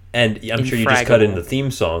 And I'm sure you just cut in the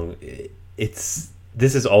theme song. This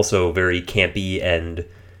is also very campy and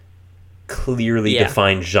clearly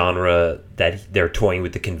defined genre that they're toying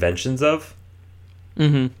with the conventions of.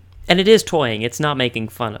 Mm-hmm. And it is toying. It's not making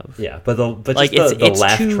fun of. Yeah, but the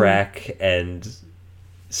laugh track and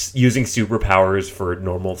using superpowers for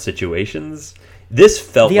normal situations. This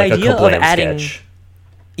felt like a Kablam sketch.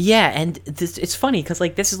 Yeah, and it's funny because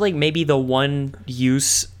this is maybe the one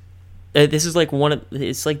use. This is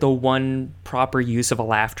it's the one proper use of a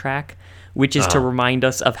laugh track, which is to remind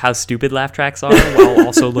us of how stupid laugh tracks are, while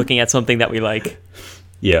also looking at something that we like.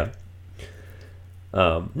 Yeah.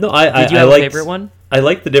 No, Did you have a favorite one? I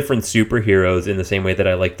like the different superheroes in the same way that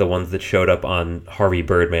I like the ones that showed up on Harvey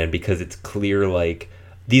Birdman, because it's clear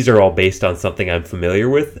these are all based on something I'm familiar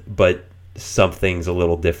with, but something's a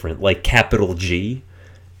little different. Like Capital G,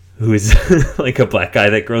 who is a black guy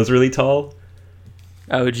that grows really tall.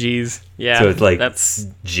 Oh, geez. Yeah. So it's that's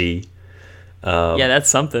G. Yeah, that's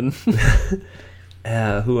something.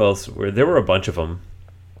 Who else? There were a bunch of them.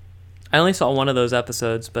 I only saw one of those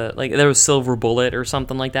episodes, but there was Silver Bullet or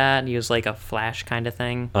something like that, and he was a Flash kind of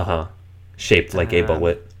thing. Shaped like a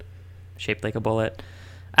bullet. Shaped like a bullet.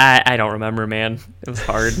 I don't remember, man. It was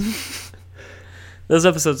hard. Those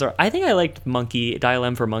episodes are... I think I liked Dial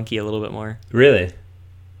M for Monkey a little bit more. Really?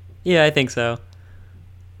 Yeah, I think so.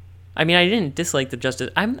 I mean, I didn't dislike the Justice...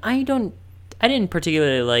 I didn't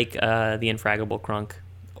particularly like the Infraggable Crunk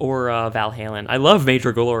or Val Halen. I love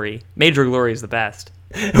Major Glory. Major Glory is the best.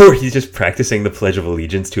 Or he's just practicing the Pledge of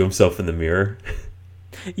Allegiance to himself in the mirror.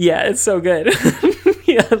 Yeah, it's so good.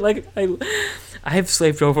 Yeah, I've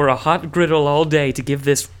slaved over a hot griddle all day to give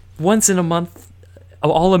this once in a month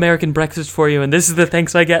all-American breakfast for you, and this is the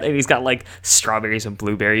thanks I get. And he's got strawberries and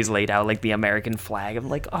blueberries laid out like the American flag. I'm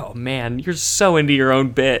like, oh man, you're so into your own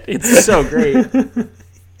bit. It's so great.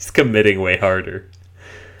 He's committing way harder.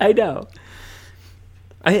 I know.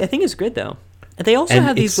 I think it's good though. They also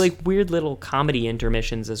have these weird little comedy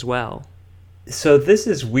intermissions as well. So this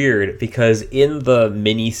is weird because in the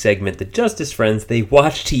mini segment, The Justice Friends, they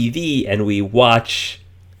watch TV and we watch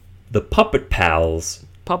the Puppet Pals.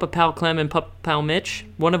 Puppet Pal Clem and Puppet Pal Mitch,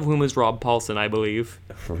 one of whom was Rob Paulson, I believe.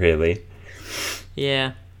 Really?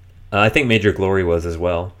 Yeah. I think Major Glory was as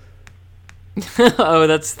well. Oh,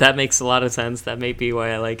 that makes a lot of sense. That may be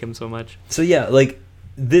why I like him so much. So yeah,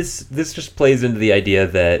 this just plays into the idea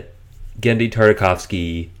that Genndy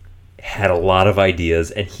Tartakovsky had a lot of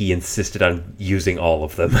ideas and he insisted on using all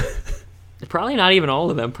of them. Probably not even all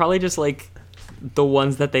of them. Probably just the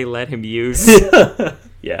ones that they let him use.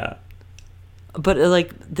 Yeah. But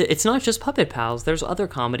it's not just Puppet Pals. There's other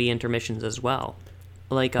comedy intermissions as well.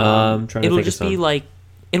 It'll just be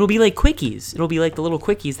it'll be like quickies. It'll be like the little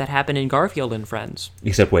quickies that happen in Garfield and Friends.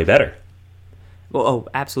 Except way better. Well,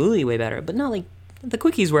 absolutely way better. But not the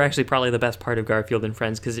quickies were actually probably the best part of Garfield and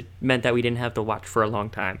Friends because it meant that we didn't have to watch for a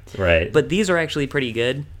long time. Right. But these are actually pretty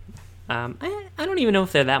good. I don't even know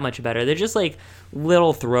if they're that much better. They're just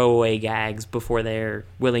little throwaway gags before they're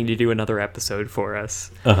willing to do another episode for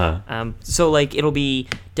us. So it'll be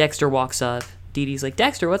Dexter walks up. Dee Dee's like,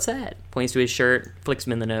 Dexter, what's that? Points to his shirt, flicks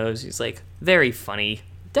him in the nose. He's like, very funny.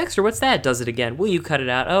 Dexter, what's that? Does it again. Will you cut it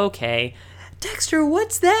out? Okay. Dexter,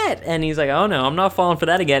 what's that? And he's like, oh no, I'm not falling for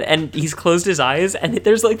that again. And he's closed his eyes, and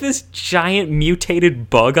there's this giant mutated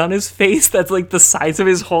bug on his face that's the size of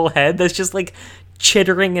his whole head that's just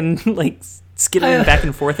chittering and skittering back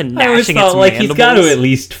and forth and gnashing its mandibles. He's got to at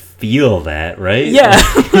least feel that, right? Yeah.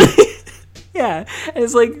 Yeah. And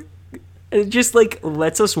it's it just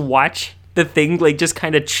lets us watch the thing just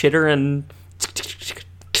kind of chitter and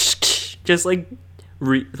just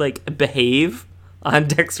behave on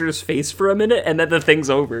Dexter's face for a minute, and then the thing's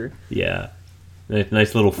over. Yeah.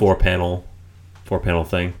 Nice little four panel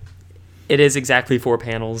thing. It is exactly 4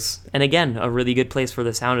 panels. And again, a really good place for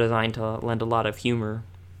the sound design to lend a lot of humor.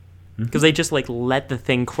 Because they just let the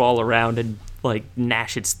thing crawl around and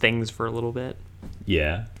gnash its things for a little bit.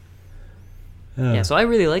 Yeah. Yeah, so I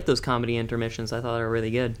really like those comedy intermissions. I thought they were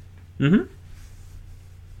really good. Mm-hmm.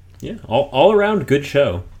 Yeah, all around good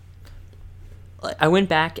show. I went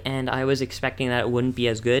back and I was expecting that it wouldn't be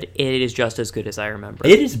as good. It is just as good as I remember.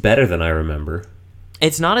 It is better than I remember.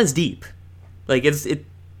 It's not as deep.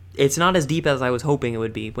 It's not as deep as I was hoping it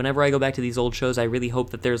would be. Whenever I go back to these old shows, I really hope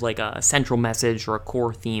that there's a central message or a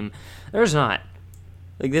core theme. There's not.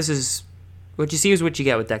 This is What you see is what you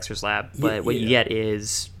get with Dexter's Lab, but what you get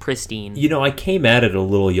is pristine. You know, I came at it a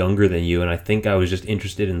little younger than you, and I think I was just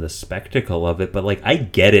interested in the spectacle of it, but, like, I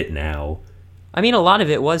get it now. I mean, a lot of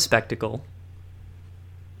it was spectacle.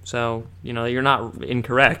 So, you know, you're not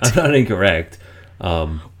incorrect. I'm not incorrect.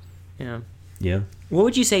 Yeah. Yeah. What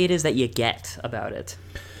would you say it is that you get about it?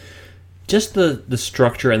 Just the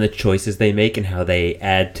structure and the choices they make and how they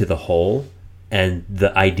add to the whole, and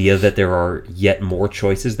the idea that there are yet more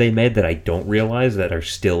choices they made that I don't realize that are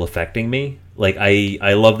still affecting me. Like,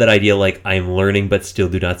 I love that idea, like, I'm learning but still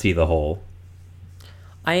do not see the whole.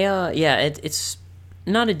 It's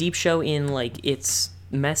not a deep show in, like, its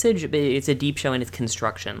message, but it's a deep show in its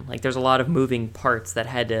construction. Like, there's a lot of moving parts that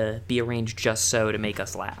had to be arranged just so to make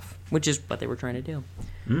us laugh, which is what they were trying to do.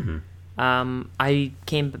 Mm-hmm. I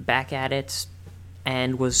came back at it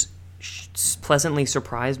and was pleasantly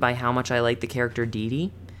surprised by how much I like the character Dee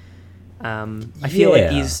Dee. I feel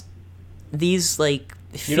like these like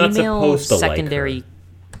female secondary,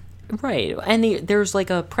 like right? And there's like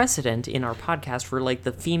a precedent in our podcast for like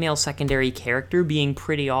the female secondary character being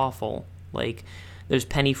pretty awful. Like, there's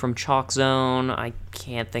Penny from Chalk Zone. I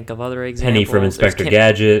can't think of other examples. Penny from Inspector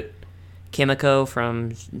Gadget. Kimiko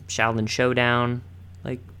from Sheldon Showdown.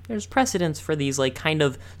 Like, there's precedents for these, like, kind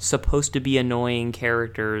of supposed to be annoying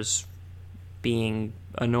characters being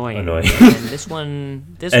annoying. And this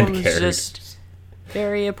one was just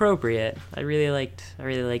very appropriate. I really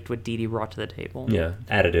liked what Dee Dee brought to the table. Yeah,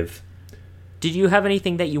 additive. Did you have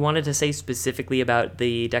anything that you wanted to say specifically about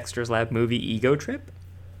the Dexter's Lab movie Ego Trip?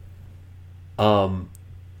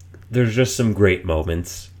 There's just some great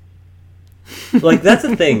moments. Like, that's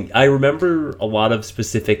the thing. I remember a lot of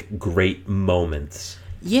specific great moments.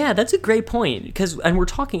 Yeah, that's a great point. And we're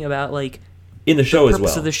talking about, like, in the show as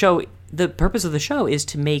well. The purpose of the show is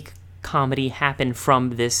to make comedy happen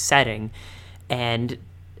from this setting, and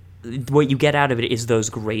what you get out of it is those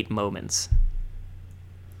great moments.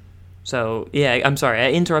 So, yeah, I'm sorry,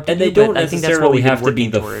 I interrupted you, and they don't but I think that's what necessarily we've been have to be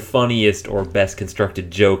working the toward. funniest or best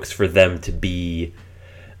constructed jokes for them to be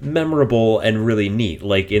memorable and really neat.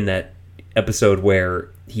 Like in that episode where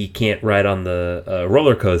he can't ride on the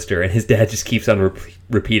roller coaster, and his dad just keeps on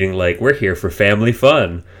repeating, like, "We're here for family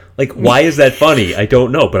fun." Like, why is that funny? I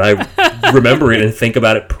don't know, but I remember it and think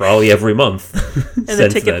about it probably every month. And the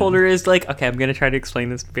ticket holder is like, "Okay, I'm going to try to explain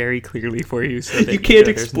this very clearly for you." So that you can't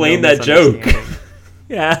explain that joke.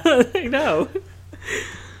 Yeah, I know.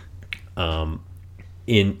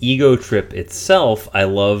 In Ego Trip itself, I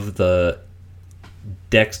love the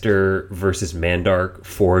Dexter versus Mandark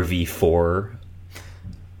 4v4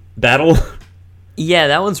 battle. Yeah,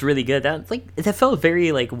 that one's really good. That felt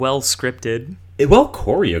very, like, well scripted. Well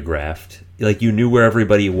choreographed. Like, you knew where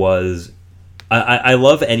everybody was. I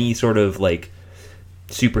love any sort of, like,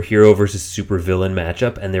 superhero versus supervillain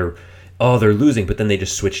matchup, and they're losing, but then they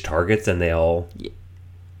just switch targets and they all...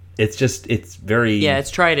 It's very... Yeah,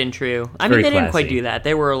 it's tried and true. I mean, they didn't quite classy. do that.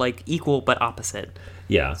 They were, like, equal but opposite.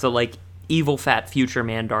 Yeah. So, like, evil fat future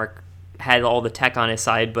Mandark had all the tech on his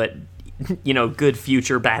side, but, you know, good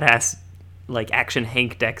future badass, like, action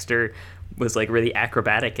Hank Dexter was, like, really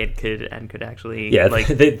acrobatic and could actually... Yeah, like,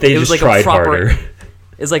 they just like tried harder.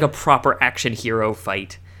 It's like a proper action hero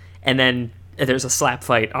fight. And then there's a slap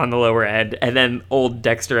fight on the lower end, and then old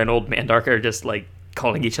Dexter and old Mandark are just, like,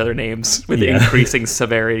 calling each other names with increasing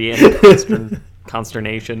severity and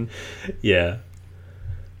consternation. Yeah.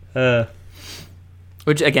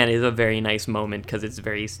 Which, again, is a very nice moment because it's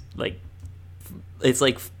very, like, it's,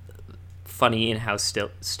 like, funny in how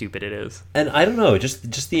stupid it is. And I don't know,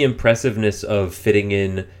 just the impressiveness of fitting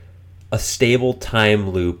in a stable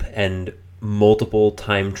time loop and multiple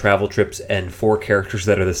time travel trips and 4 characters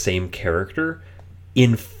that are the same character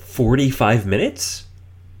in 45 minutes?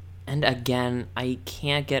 And again, I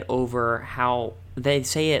can't get over how they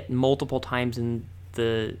say it multiple times in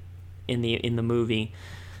the movie.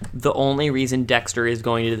 The only reason Dexter is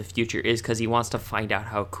going to the future is because he wants to find out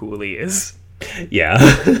how cool he is. Yeah.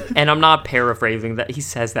 And I'm not paraphrasing that. He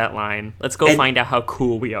says that line. Let's go find out how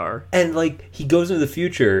cool we are. And, like, he goes into the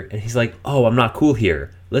future and he's like, "Oh, I'm not cool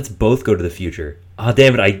here. Let's both go to the future. Oh,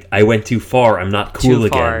 damn it, I went too far. I'm not cool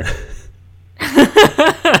again."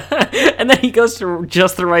 And then he goes to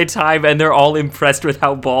just the right time, and they're all impressed with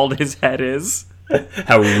how bald his head is.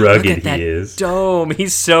 How rugged he is. Dome.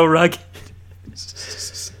 He's so rugged.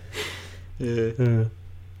 Yeah.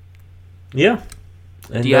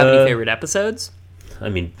 And, do you have any favorite episodes? I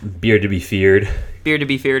mean, Beer to be Feared. Beer to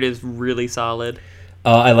be Feared is really solid.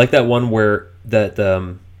 I like that one where that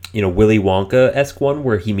Willy Wonka-esque one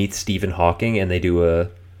where he meets Stephen Hawking and they do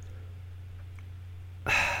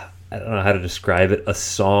I don't know how to describe it, a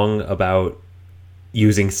song about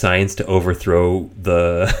using science to overthrow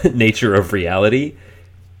the nature of reality.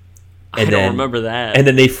 And I don't remember that. And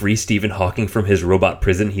then they free Stephen Hawking from his robot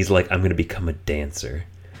prison. He's like, I'm going to become a dancer.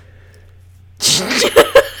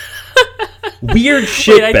 Weird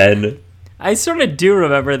shit, Ben. I sort of do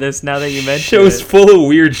remember this now that you mention it. Show's full of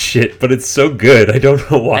weird shit, but it's so good. I don't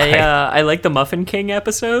know why. I like the Muffin King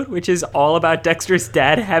episode, which is all about Dexter's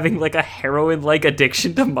dad having like a heroin-like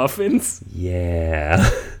addiction to muffins. Yeah,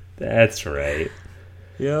 that's right.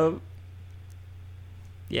 Yep.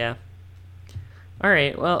 Yeah. All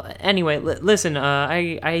right. Well, anyway, listen.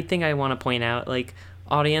 I think I want to point out, like,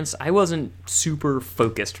 audience, I wasn't super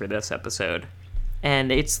focused for this episode.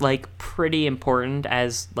 And it's, like, pretty important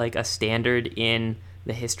as, like, a standard in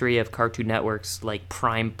the history of Cartoon Network's, like,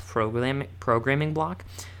 prime programming block.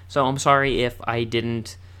 So I'm sorry if I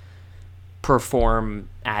didn't perform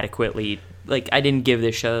adequately. Like, I didn't give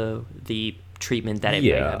this show the treatment that it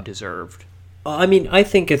may have deserved. I mean, I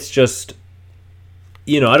think it's just,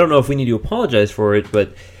 I don't know if we need to apologize for it,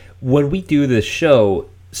 but when we do this show,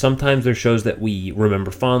 sometimes there's shows that we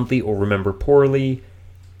remember fondly or remember poorly.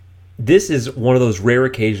 This is one of those rare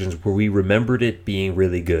occasions where we remembered it being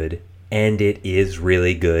really good, and it is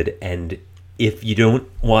really good. And if you don't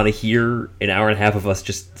want to hear an hour and a half of us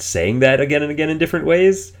just saying that again and again in different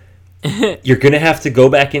ways, you're going to have to go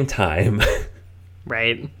back in time.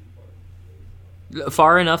 Right.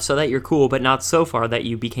 Far enough so that you're cool, but not so far that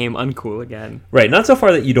you became uncool again. Right, not so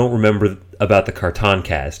far that you don't remember about the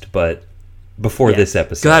Cartoncast, but before this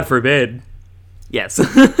episode. God forbid. Yes.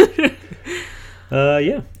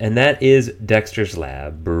 Yeah, and that is Dexter's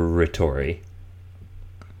Laboratory.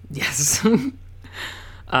 Yes.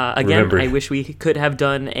 Again, I wish we could have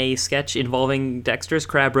done a sketch involving Dexter's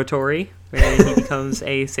Crabratory, where he becomes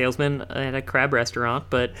a salesman at a crab restaurant,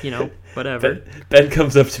 but, whatever. Ben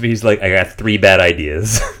comes up to me, he's like, I got 3 bad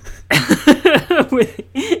ideas.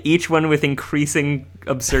 Each one with increasing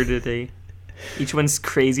absurdity. Each one's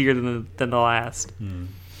crazier than the last.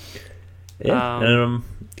 Yeah,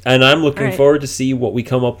 and I'm looking forward to see what we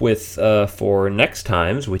come up with for next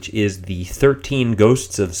times, which is the 13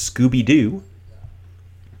 Ghosts of Scooby-Doo.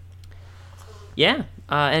 Yeah,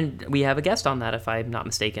 and we have a guest on that, if I'm not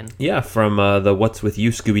mistaken. Yeah, from the What's With You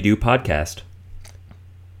Scooby-Doo podcast.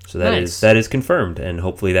 So that is confirmed, and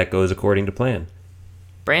hopefully that goes according to plan.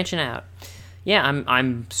 Branching out. Yeah,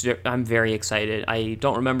 I'm very excited. I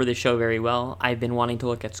don't remember the show very well. I've been wanting to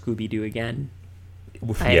look at Scooby-Doo again.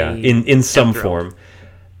 Yeah, in some form.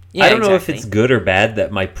 Yeah, I don't know if it's good or bad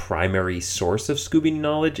that my primary source of Scooby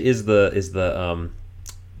knowledge is the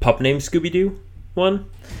pup named Scooby-Doo one.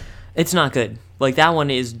 It's not good. Like, that one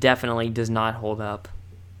definitely does not hold up.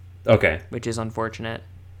 Okay. Which is unfortunate.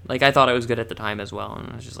 Like, I thought it was good at the time as well, and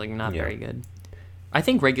it was just, like, not very good. I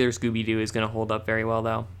think regular Scooby-Doo is going to hold up very well,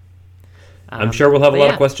 though. I'm sure we'll have a lot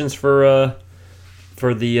of questions for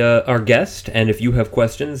the our guest, and if you have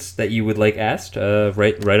questions that you would like asked,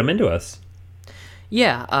 write them into us.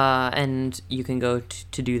 Yeah, and you can go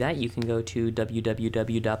to do that. You can go to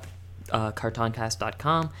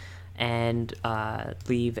www.cartoncast.com and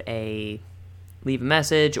leave a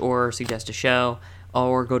message or suggest a show,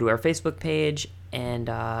 or go to our Facebook page, and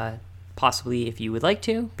possibly, if you would like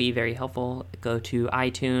to, be very helpful, go to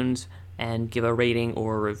iTunes and give a rating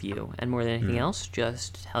or a review. And more than anything else,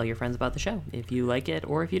 just tell your friends about the show if you like it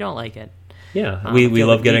or if you don't like it. Yeah, we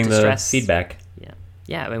love getting the feedback.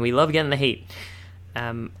 Yeah, and we love getting the hate.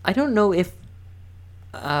 I don't know if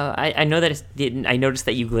I know that I noticed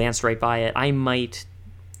that you glanced right by it. I might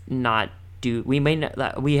not do.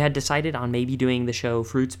 We had decided on maybe doing the show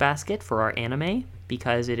Fruits Basket for our anime,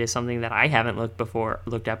 because it is something that I haven't looked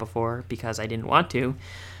at before because I didn't want to.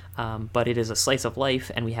 But it is a slice of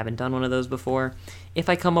life, and we haven't done one of those before. If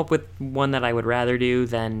I come up with one that I would rather do,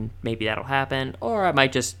 then maybe that'll happen, or I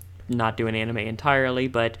might just not do an anime entirely.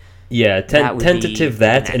 But yeah, tentative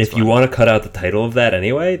that, and if you want to cut out the title of that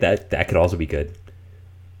anyway, that could also be good.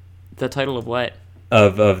 The title of what?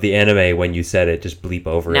 Of the anime, when you said it, just bleep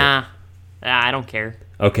over it. Nah, I don't care.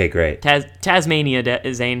 Okay, great.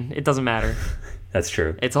 Tasmania, Zane. It doesn't matter. That's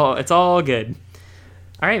true. It's all good.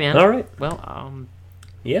 All right, man. All right. Well,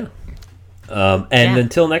 yeah.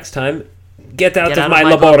 Until next time, get out of my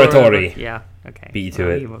laboratory. Yeah. Okay. Beat you to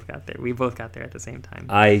it. We both got there at the same time.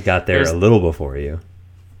 I got there a little before you.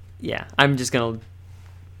 Yeah. I'm just gonna.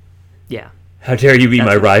 Yeah. How dare you be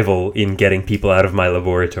my rival in getting people out of my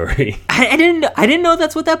laboratory? I didn't know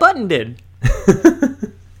that's what that button did.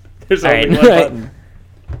 There's only one button.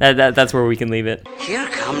 That's where we can leave it. Here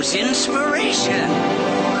comes inspiration.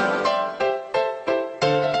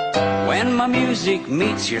 When my music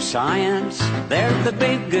meets your science. They're the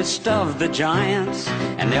biggest of the giants,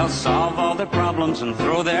 and they'll solve all their problems and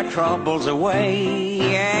throw their troubles away.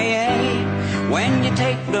 Yeah, yeah. When you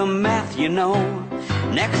take the math, you know,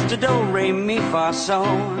 next to do, re, mi, fa, so,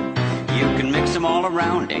 you can mix them all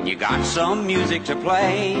around and you got some music to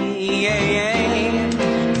play. Yeah,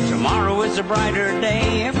 yeah. Tomorrow is a brighter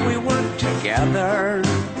day if we work together.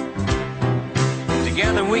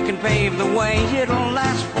 Together we can pave the way, it'll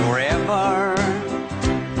last forever.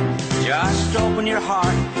 Just open your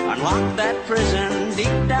heart, unlock that prison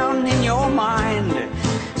deep down in your mind.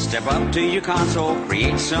 Step up to your console,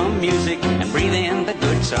 create some music, and breathe in the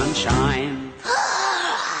good sunshine.